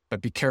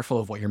 But be careful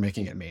of what you're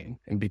making it mean,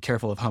 and be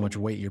careful of how much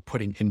weight you're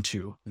putting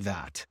into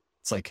that.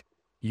 It's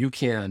you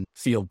can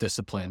feel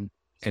discipline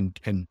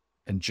and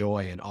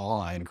joy and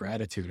awe and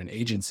gratitude and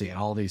agency and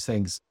all these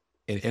things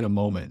in a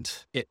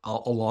moment,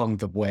 along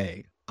the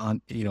way,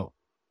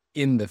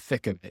 in the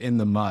thick of it, in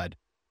the mud.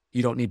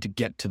 You don't need to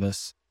get to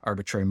this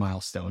arbitrary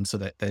milestone so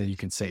that then you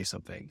can say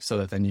something, so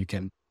that then you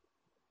can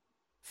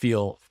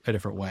feel a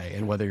different way.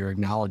 And whether you're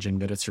acknowledging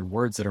that it's your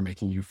words that are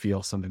making you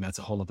feel something, that's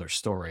a whole other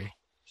story.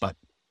 But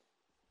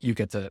you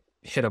get to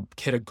hit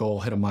a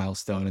goal, hit a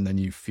milestone, and then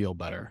you feel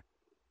better.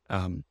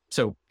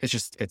 So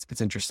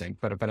it's interesting.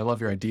 But I love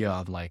your idea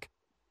of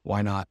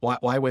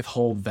why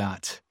withhold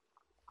that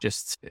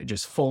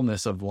just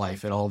fullness of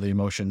life and all the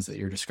emotions that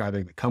you're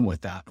describing that come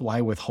with that? Why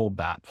withhold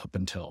that up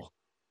until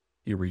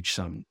you reach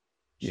some,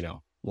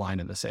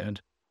 line in the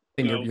sand?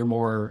 And you're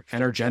more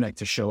energetic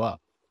to show up.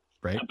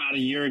 Right. About a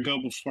year ago,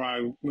 before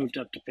I moved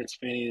up to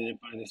Pennsylvania to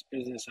buy this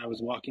business, I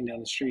was walking down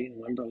the street in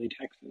Wimberley,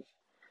 Texas,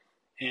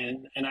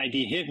 and an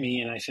idea hit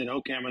me, and I said,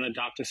 "Okay, I'm going to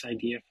adopt this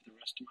idea for the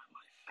rest of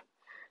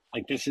my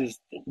life.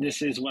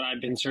 This is what I've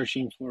been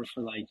searching for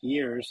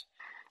years.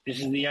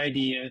 This is the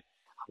idea.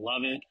 I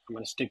love it. I'm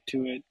going to stick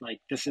to it.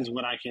 This is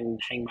what I can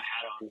hang my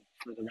hat on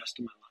for the rest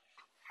of my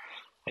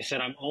life." I said,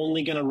 "I'm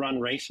only going to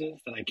run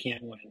races that I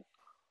can't win,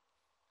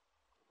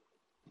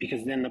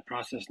 because then the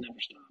process never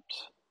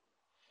stops."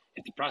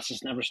 If the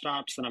process never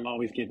stops, then I'm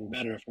always getting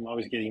better. If I'm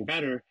always getting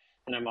better,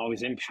 then I'm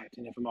always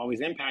impacting. If I'm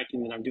always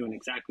impacting, then I'm doing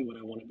exactly what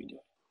I want to be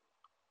doing.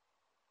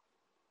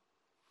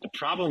 The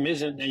problem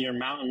isn't that your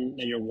mountain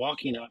that you're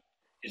walking up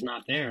is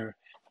not there.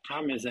 The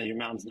problem is that your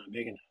mountain's not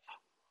big enough.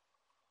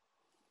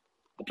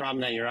 The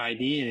problem that your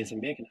idea isn't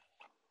big enough.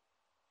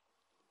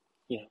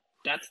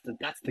 That's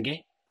the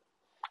game.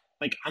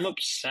 Like, I'm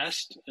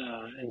obsessed,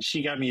 and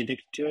she got me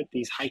addicted to it.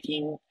 These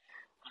hiking,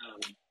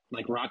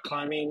 like rock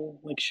climbing,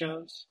 like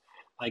shows,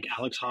 like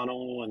Alex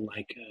Honnold and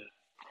like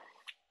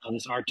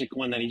this Arctic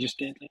one that he just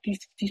did. Like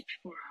these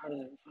people are out of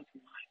their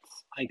fucking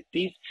minds. Like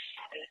these,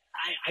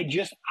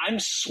 I'm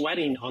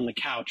sweating on the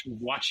couch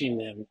watching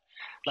them,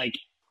 like,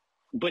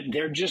 but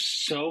they're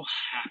just so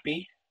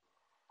happy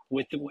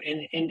with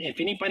and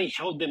if anybody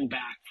held them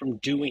back from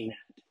doing that,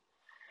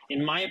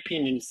 in my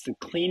opinion, it's the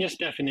cleanest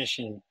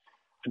definition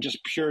of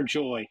just pure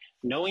joy,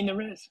 knowing the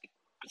risk,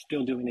 but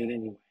still doing it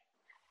anyway.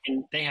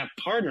 And they have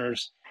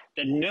partners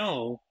that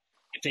know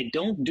if they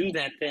don't do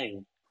that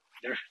thing,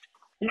 they're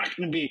not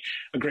going to be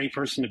a great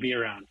person to be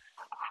around.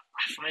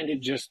 I find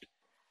it just,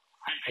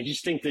 I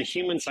just think the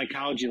human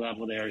psychology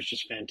level there is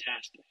just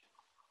fantastic.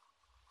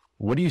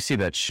 What do you see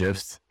that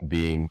shift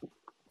being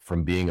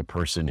from being a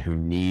person who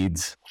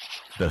needs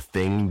the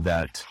thing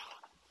that,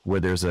 where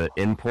there's an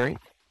endpoint,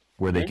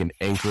 where they can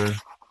anchor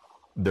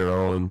their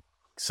own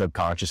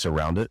subconscious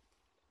around it,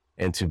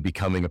 and to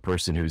becoming a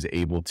person who's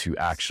able to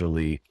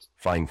actually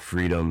find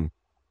freedom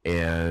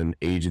and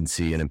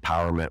agency and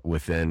empowerment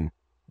within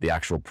the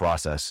actual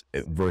process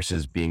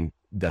versus being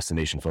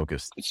destination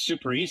focused? It's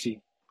super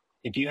easy.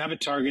 If you have a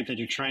target that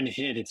you're trying to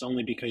hit, it's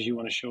only because you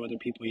want to show other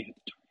people you hit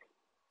the target.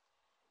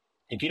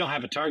 If you don't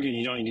have a target,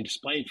 you don't need to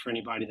display it for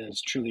anybody, then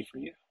it's truly for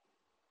you.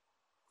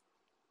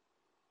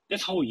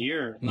 This whole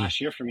year,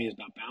 last year for me, is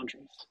about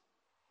boundaries.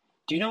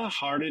 Do you know how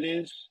hard it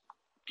is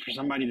for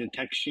somebody to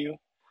text you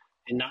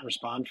and not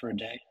respond for a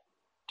day?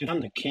 Dude,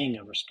 I'm the king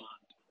of respond.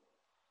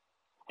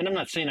 And I'm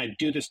not saying I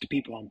do this to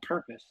people on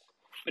purpose,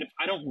 but if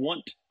I don't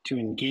want to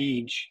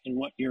engage in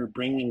what you're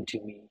bringing to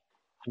me,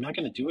 I'm not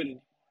going to do it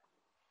anymore.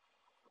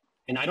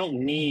 And I don't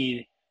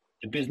need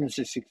the business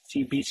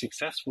to be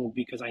successful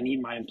because I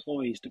need my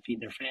employees to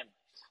feed their families.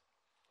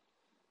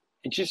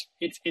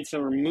 It's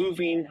a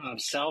removing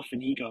of self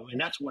and ego,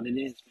 and that's what it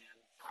is, man.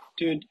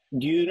 Dude,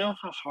 do you know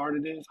how hard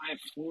it is? I have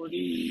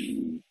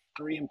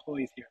 43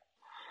 employees here.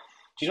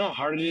 Do you know how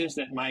hard it is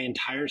that my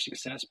entire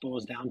success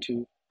boils down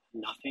to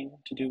nothing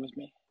to do with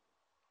me?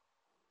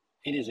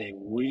 It is a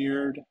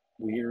weird,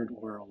 weird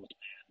world, man.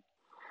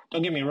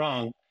 Don't get me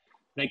wrong.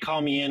 They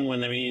call me in when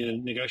they need to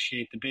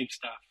negotiate the big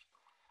stuff.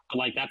 But,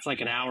 like, that's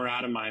like an hour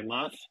out of my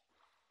month.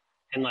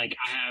 And, like,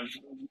 I have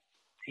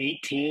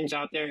 8 teams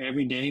out there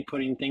every day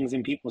putting things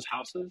in people's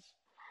houses.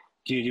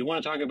 Dude, you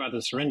want to talk about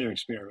the surrender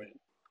experiment?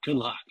 Good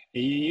luck.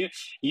 You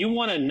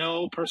want to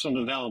know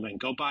personal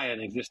development, go buy an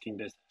existing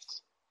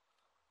business.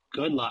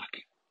 Good luck.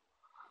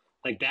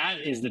 Like, that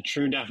is the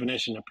true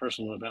definition of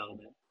personal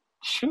development.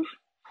 Whew.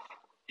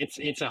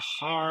 It's a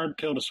hard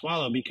pill to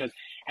swallow because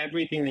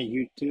everything that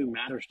you do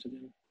matters to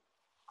them.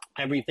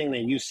 Everything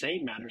that you say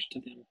matters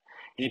to them.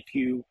 And if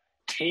you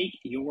take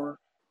your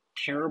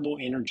terrible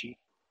energy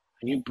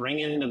and you bring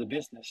it into the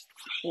business,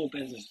 the whole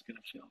business is going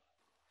to feel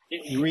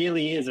it. It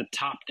really is a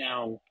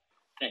top-down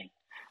thing.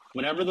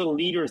 Whatever the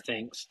leader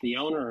thinks, the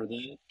owner,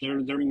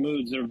 their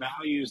moods, their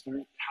values,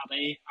 how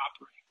they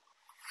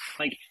operate.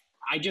 Like,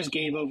 I just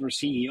gave over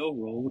CEO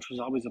role, which was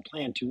always a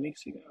plan 2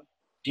 weeks ago.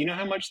 Do you know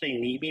how much they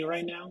need me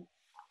right now?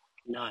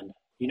 None.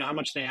 You know how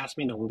much they asked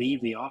me to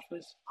leave the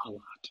office? A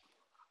lot.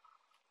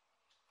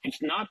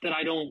 It's not that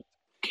I don't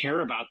care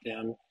about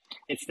them.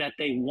 It's that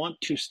they want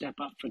to step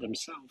up for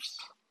themselves.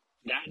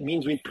 That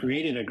means we've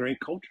created a great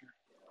culture.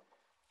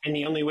 And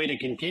the only way to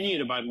continue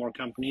to buy more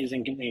companies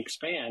and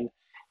expand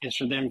is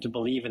for them to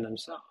believe in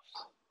themselves.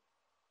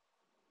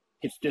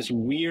 It's this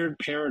weird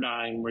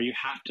paradigm where you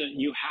have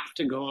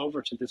to go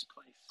over to this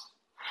place.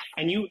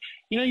 And you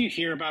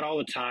hear about all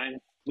the time.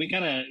 We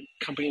got a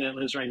company that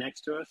lives right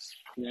next to us,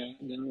 the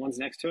ones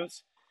next to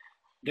us.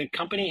 The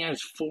company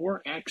has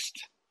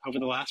 4x'd over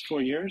the last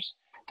 4 years.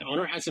 The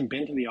owner hasn't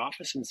been to the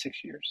office in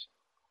 6 years.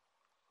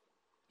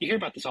 You hear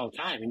about this all the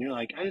time, and you're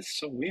like, oh, this is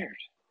so weird.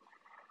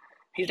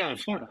 He's down in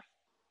Florida.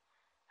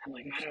 I'm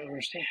like, I don't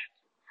understand.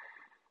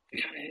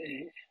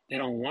 They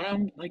don't want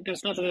him. Like,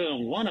 there's not that they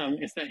don't want him.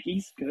 It's that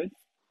he's good.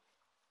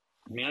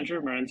 The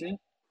manager runs it.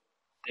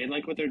 They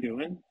like what they're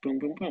doing. Boom,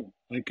 boom, boom.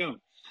 Let it go.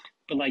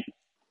 But, like,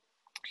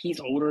 he's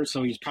older,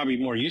 so he's probably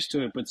more used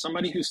to it. But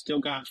somebody who's still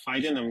got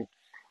fight in them,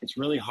 it's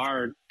really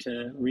hard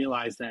to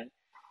realize that,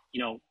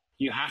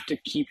 you have to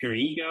keep your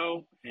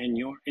ego and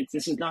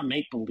this is not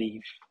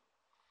make-believe.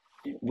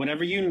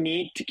 Whatever you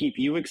need to keep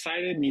you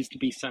excited needs to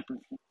be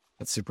separate.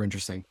 That's super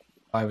interesting.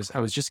 I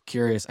was just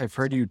curious. I've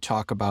heard you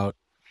talk about,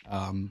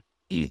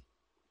 you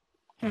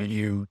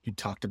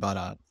talked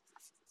about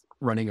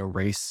running a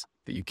race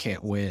that you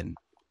can't win.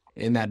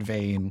 In that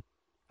vein,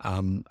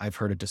 I've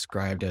heard it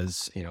described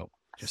as,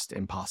 just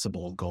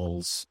impossible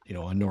goals,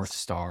 a North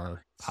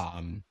Star.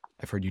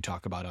 I've heard you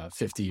talk about a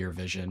 50-year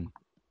vision.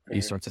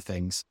 these sorts of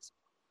things.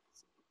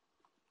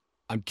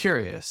 I'm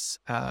curious,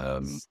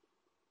 and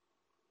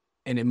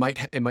it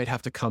might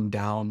have to come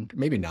down,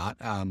 maybe not,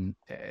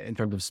 in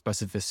terms of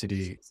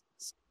specificity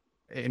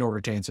in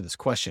order to answer this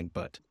question,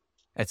 but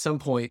at some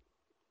point,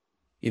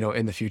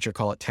 in the future,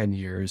 call it 10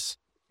 years,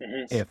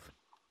 if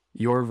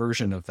your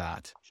version of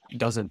that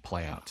doesn't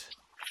play out,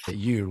 that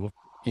you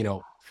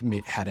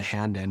had a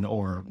hand in,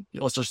 or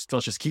let's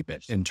just keep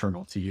it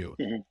internal to you.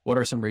 What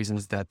are some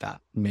reasons that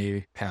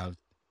may have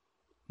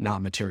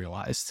not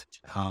materialized?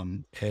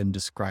 And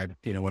describe,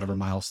 whatever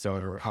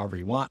milestone or however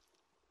you want.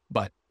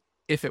 But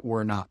if it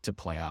were not to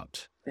play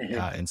out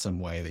in some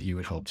way that you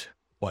had hoped,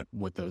 what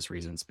would those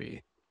reasons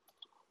be?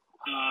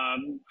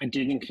 I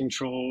didn't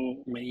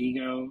control my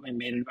ego and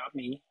made it about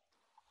me.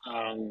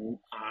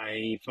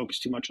 I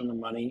focused too much on the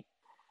money.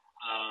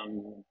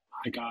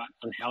 I got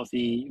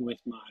unhealthy with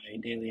my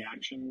daily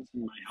actions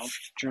and my health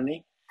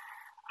journey.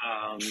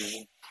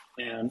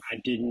 And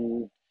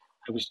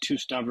I was too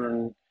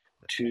stubborn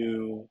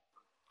to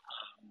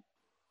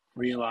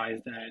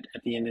realize that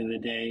at the end of the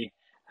day,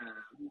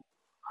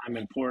 I'm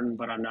important,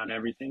 but I'm not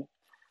everything.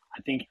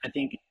 I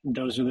think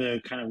those are the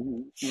kind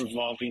of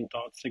revolving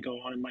thoughts that go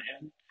on in my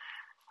head.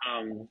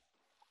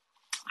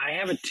 I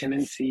have a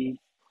tendency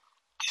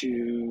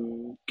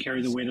to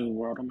carry the weight of the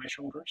world on my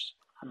shoulders.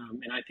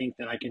 And I think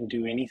that I can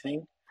do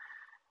anything.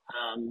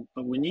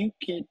 But when you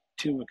get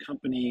to a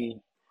company,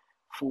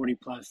 40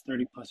 plus,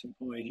 30 plus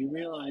employees, you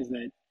realize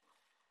that,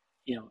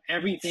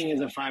 everything is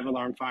a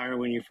 5-alarm fire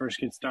when you first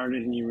get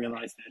started, and you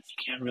realize that you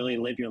can't really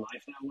live your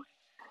life that way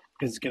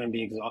because it's going to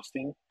be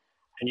exhausting.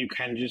 And you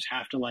kind of just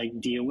have to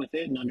deal with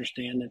it and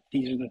understand that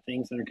these are the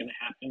things that are going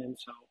to happen. And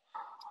so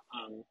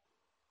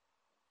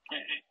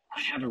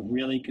I have a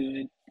really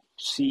good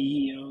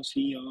CEO,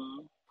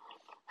 COO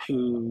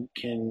who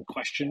can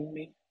question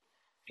me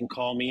and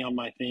call me on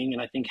my thing.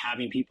 And I think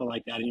having people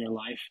like that in your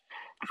life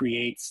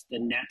creates the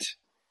net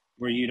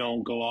where you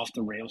don't go off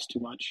the rails too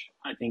much,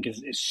 I think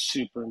is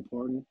super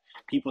important.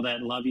 People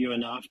that love you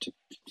enough to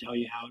tell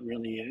you how it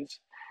really is.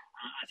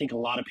 I think a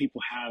lot of people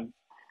have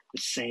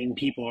the same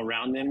people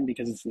around them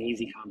because it's an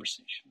easy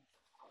conversation.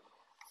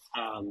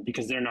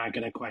 Because they're not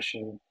going to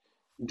question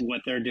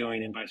what they're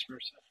doing and vice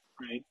versa,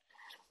 right?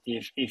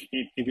 If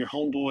your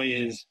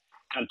homeboy is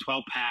got a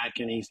 12-pack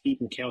and he's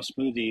eating kale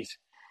smoothies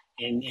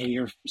and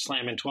you're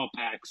slamming 12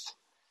 packs,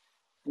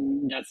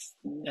 that's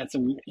a,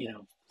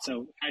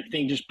 so I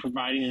think just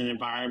providing an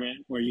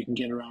environment where you can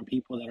get around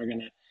people that are going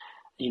to,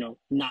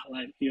 not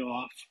let you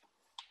off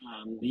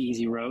the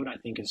easy road, I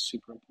think is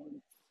super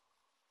important.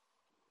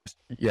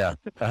 Yeah.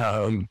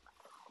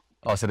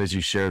 Also, as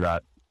you share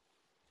that,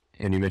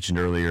 and you mentioned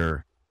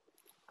earlier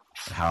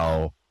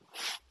how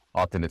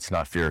often it's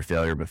not fear of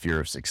failure, but fear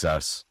of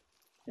success.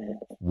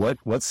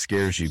 What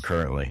scares you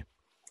currently?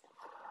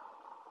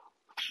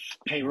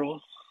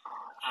 Payroll.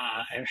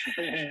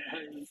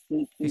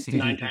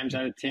 9 times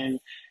out of 10,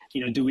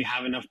 do we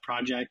have enough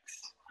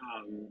projects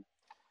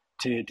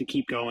to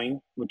keep going,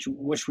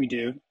 which we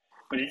do,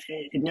 but it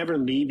never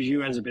leaves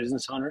you as a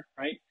business owner,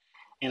 right?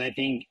 And I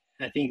think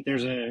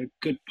there's a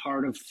good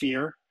part of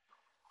fear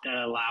that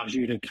allows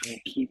you to kind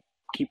of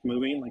keep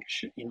moving like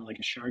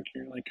a shark.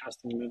 You're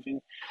constantly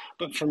moving.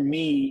 But for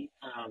me,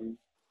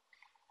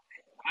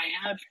 I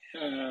have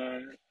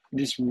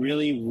this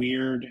really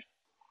weird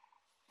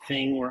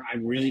thing where I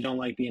really don't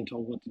like being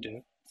told what to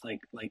do. It's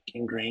like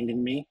ingrained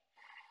in me.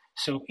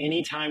 So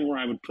anytime where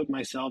I would put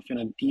myself in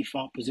a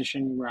default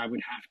position where I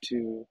would have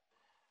to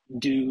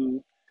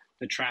do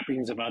the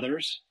trappings of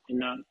others and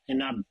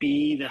not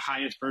be the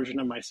highest version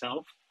of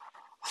myself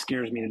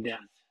scares me to death.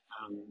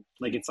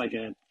 It's like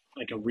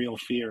a real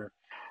fear.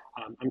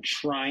 I'm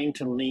trying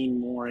to lean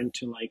more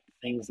into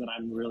things that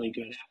I'm really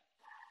good at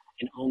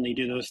and only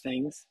do those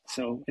things.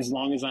 So as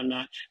long as I'm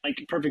not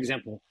perfect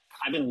example,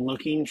 I've been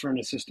looking for an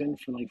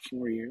assistant for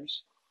 4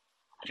 years.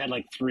 I've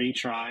had 3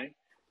 try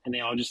and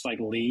they all just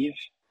leave.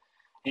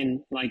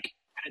 And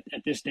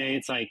at this day,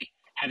 it's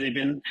have they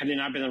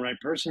not been the right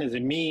person? Is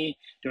it me?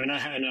 Do I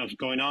not have enough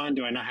going on?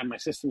 Do I not have my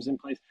systems in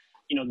place?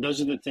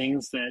 Those are the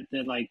things that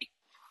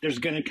there's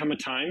going to come a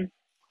time.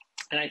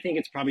 And I think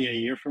it's probably a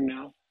year from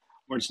now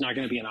where it's not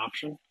going to be an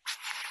option.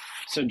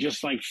 So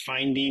just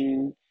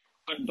finding,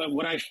 but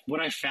what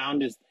I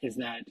found is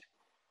that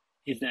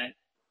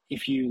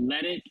if you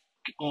let it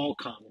all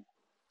come,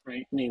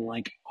 right? I mean,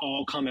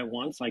 all come at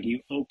once,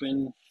 you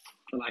open,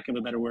 for lack of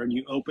a better word,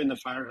 you open the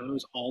fire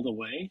hose all the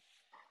way,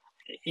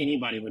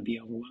 anybody would be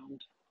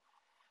overwhelmed.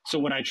 So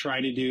what I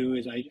try to do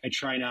is I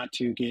try not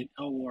to get,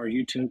 our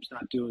YouTube's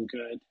not doing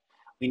good,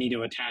 we need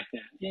to attack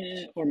that.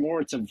 Yeah, or more,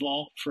 it's a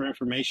vault for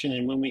information,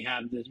 and when we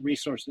have the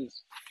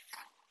resources,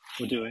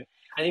 we'll do it.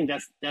 I think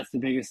that's the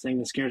biggest thing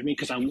that scares me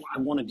because I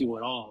want to do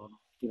it all.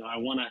 I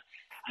want to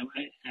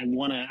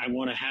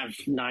have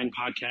 9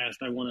 podcasts.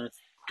 I want to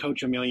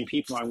coach 1 million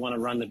people. I want to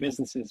run the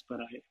businesses, but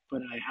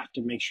I have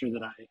to make sure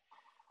that I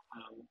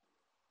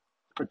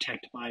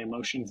protect my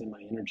emotions and my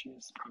energy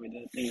is probably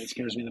the thing that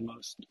scares me the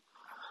most,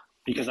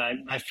 because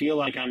I feel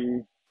like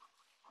I'm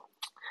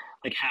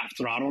half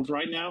throttled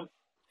right now,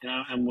 and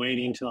I'm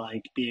waiting to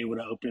like be able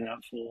to open it up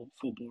full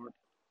board.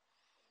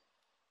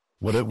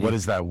 What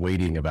is that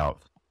waiting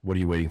about? What are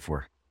you waiting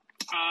for?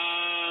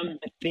 I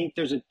think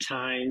there's a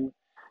time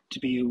to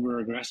be uber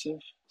aggressive,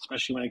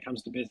 especially when it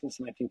comes to business,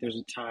 and I think there's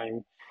a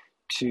time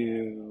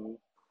to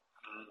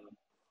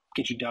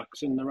get your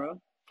ducks in the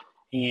row.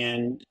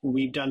 And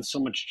we've done so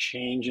much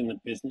change in the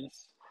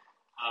business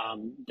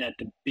that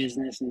the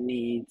business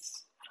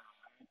needs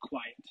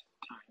quiet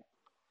time.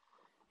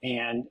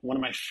 And one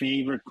of my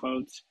favorite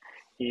quotes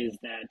is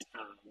that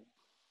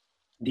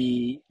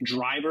the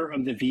driver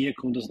of the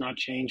vehicle does not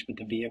change, but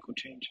the vehicle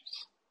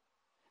changes.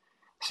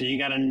 So you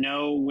got to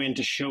know when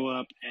to show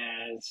up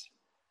as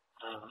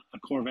a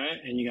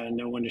Corvette, and you got to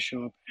know when to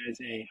show up as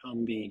a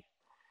Humvee.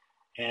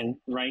 And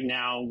right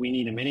now we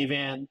need a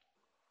minivan,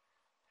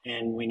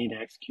 and we need to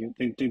execute.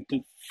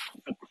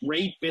 A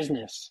great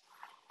business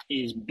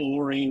is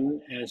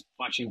boring as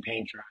watching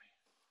paint dry,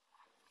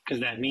 because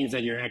that means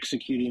that you're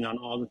executing on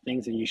all the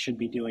things that you should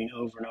be doing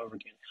over and over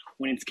again.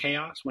 When it's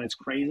chaos, when it's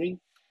crazy,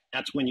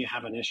 that's when you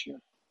have an issue.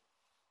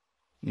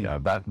 Yeah,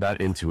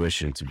 that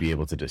intuition, to be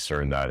able to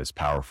discern that, is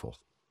powerful.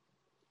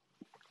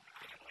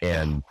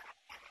 And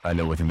I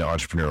know within the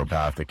entrepreneurial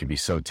path, it can be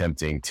so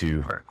tempting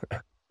to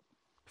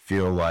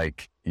feel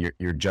like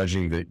you're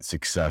judging the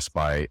success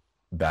by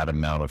that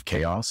amount of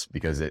chaos,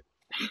 because it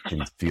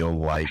can feel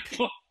like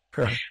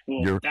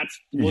that's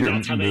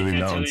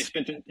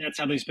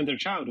how they spent their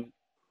childhood.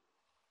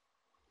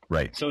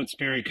 Right. So it's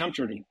very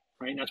comforting,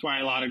 right? That's why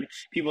a lot of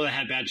people that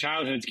had bad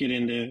childhoods get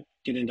into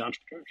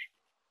entrepreneurship.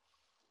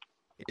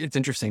 It's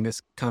interesting.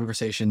 This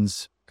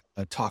conversation's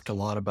talked a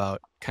lot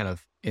about kind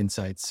of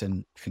insights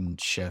and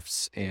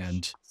shifts.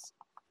 And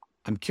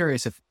I'm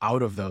curious if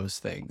out of those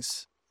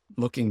things,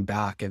 looking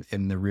back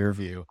in the rear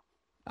view,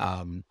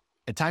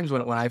 at times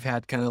when I've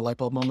had kind of light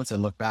bulb moments, I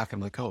look back, I'm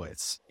like, oh,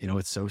 it's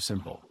so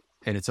simple.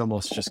 And it's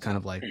almost just kind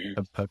of like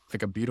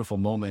a beautiful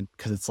moment,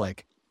 because it's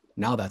like,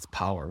 now that's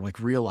power,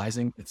 like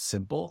realizing it's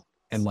simple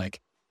and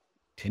like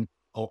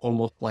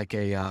almost like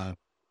a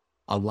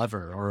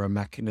lever or a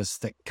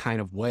mechanistic kind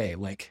of way.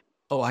 Like,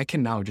 oh, I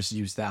can now just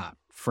use that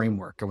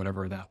framework or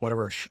whatever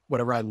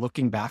I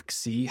looking back,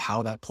 see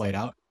how that played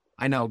out.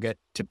 I now get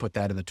to put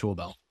that in the tool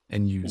belt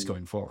and use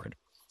going forward.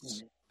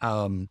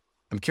 I'm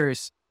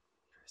curious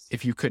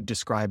if you could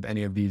describe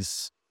any of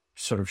these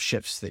sort of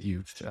shifts that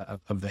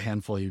of the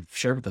handful you've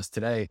shared with us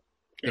today.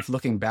 If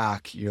looking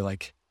back, you're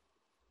like,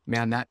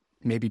 man, that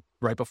maybe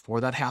right before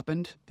that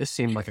happened, this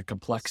seemed like a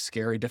complex,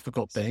 scary,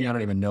 difficult thing. I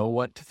don't even know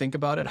what to think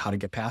about it, how to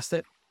get past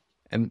it.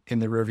 And in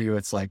the rear view,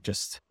 it's like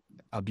just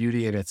a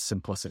beauty in its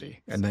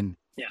simplicity. And then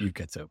you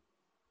get to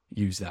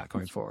use that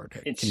going forward.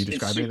 Can you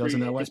describe any of those in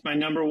that way? It's my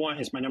number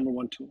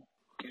one tool.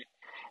 Okay.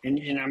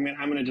 And I'm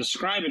going to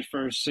describe it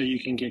first so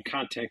you can get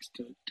context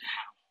to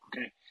how.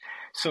 Okay.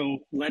 So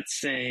let's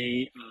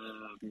say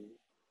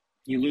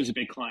you lose a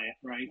big client,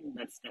 right?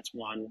 That's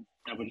one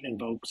that would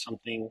invoke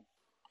something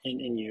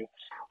in you,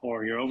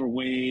 or you're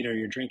overweight, or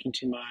you're drinking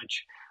too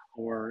much,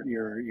 or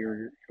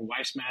your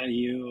wife's mad at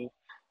you,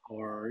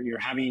 or you're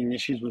having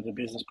issues with a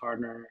business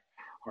partner,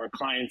 or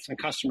clients and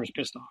customers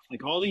pissed off,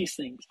 like all these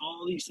things.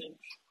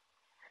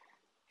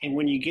 And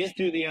when you get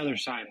through the other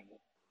side of it,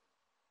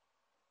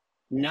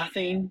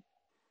 nothing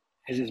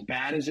is as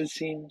bad as it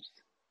seems,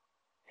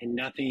 and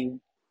nothing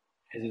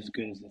is as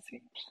good as it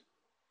seems.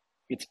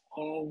 It's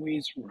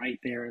always right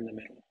there in the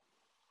middle.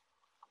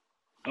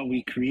 But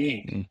we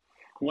create.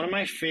 One of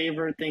my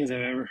favorite things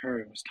I've ever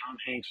heard was Tom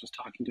Hanks was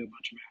talking to a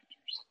bunch of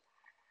actors.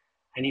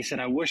 And he said,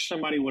 I wish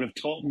somebody would have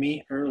told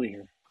me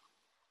earlier,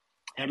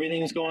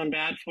 everything's going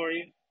bad for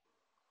you.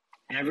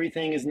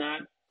 Everything is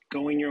not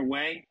going your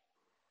way.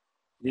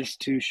 This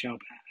too shall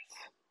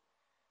pass.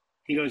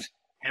 He goes,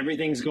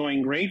 everything's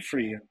going great for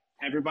you.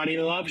 Everybody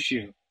loves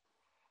you.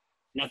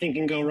 Nothing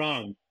can go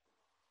wrong.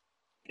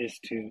 This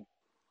too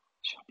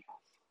shall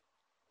pass.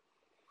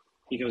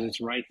 He goes,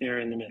 it's right there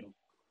in the middle.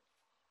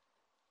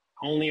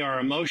 Only our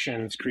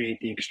emotions create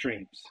the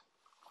extremes.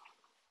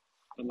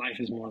 But life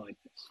is more like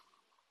this.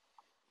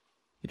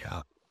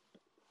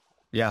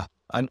 Yeah.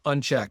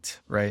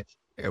 Unchecked, right?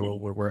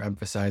 We're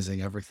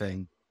emphasizing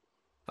everything,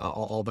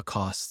 all the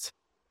costs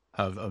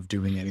of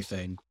doing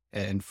anything,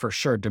 and for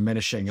sure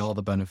diminishing all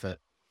the benefit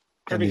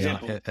at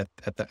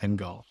the end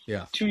goal.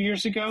 Yeah. 2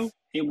 years ago,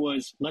 it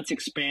was, let's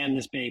expand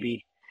this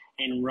baby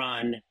and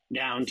run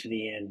down to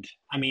the end.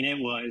 I mean, it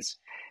was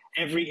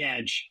every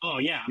edge. Oh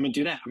yeah, I'm going to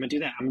do that. I'm going to do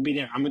that. I'm going to be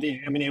there.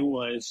 I mean, it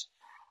was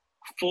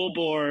full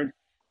board,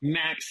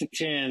 max at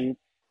 10,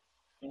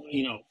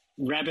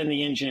 revving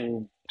the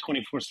engine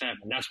 24/7.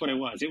 That's what it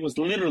was. It was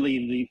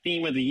literally the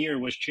theme of the year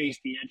was chase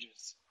the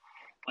edges,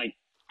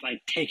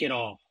 like take it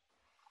all.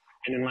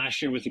 And then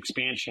last year was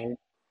expansion.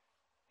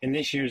 And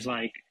this year's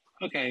like,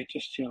 okay,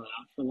 just chill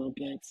out for a little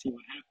bit, see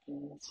what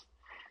happens.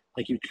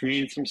 Like you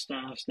created some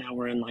stuff. So now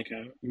we're in like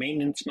a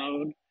maintenance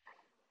mode.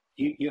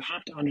 You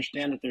have to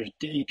understand that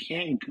you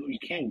can't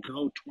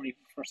go 24/7,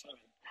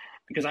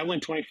 because I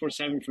went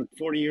 24/7 for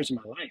 40 years of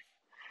my life.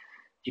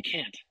 You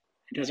can't.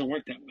 It doesn't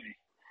work that way.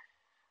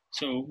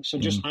 So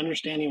just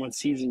understanding what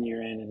season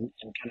you're in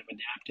and kind of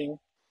adapting,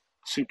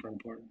 super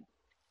important.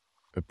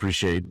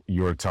 Appreciate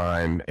your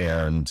time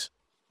and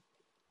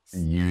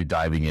you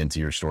diving into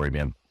your story,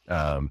 man.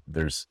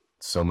 There's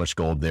so much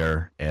gold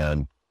there,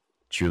 and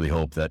truly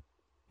hope that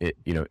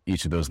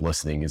each of those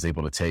listening is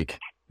able to take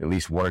at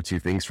least one or two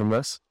things from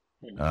this,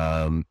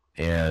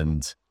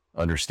 and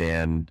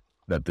understand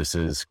that this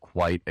is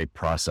quite a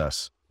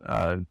process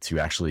to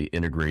actually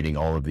integrating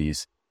all of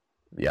these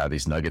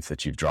nuggets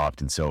that you've dropped.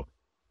 And so,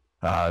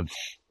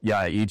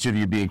 each of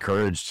you be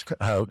encouraged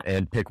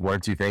and pick one or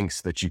two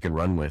things that you can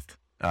run with.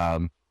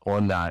 On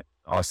that,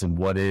 Austin,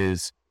 what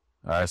is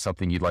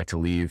something you'd like to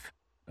leave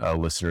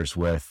listeners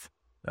with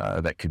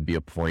that could be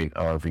a point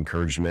of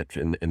encouragement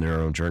in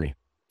their own journey?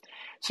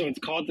 So it's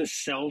called the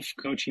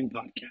Self-Coaching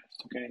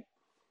Podcast, okay?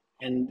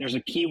 And there's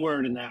a key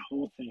word in that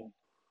whole thing.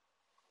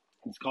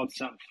 It's called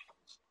self.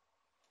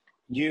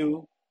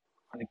 You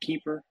are the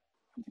keeper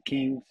of the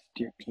kings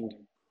to your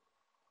kingdom.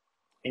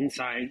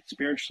 Inside,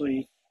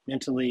 spiritually,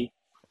 mentally,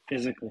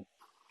 physically.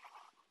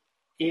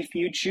 If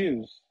you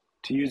choose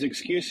to use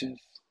excuses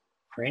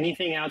for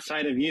anything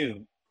outside of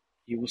you,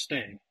 you will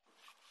stay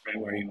right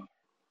where you are.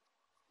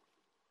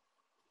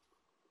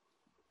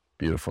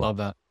 Beautiful. Love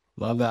that.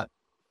 Love that.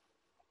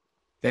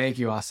 Thank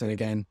you, Austin.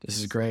 Again, this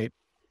is great.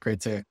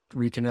 Great to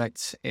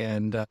reconnect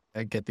and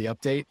get the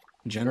update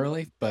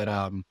generally. But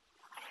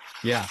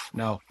you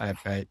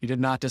did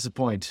not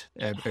disappoint.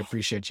 I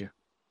appreciate you.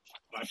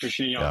 I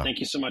appreciate y'all. Yeah. Thank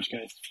you so much,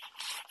 guys.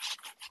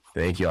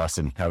 Thank you,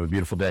 Austin. Have a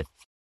beautiful day.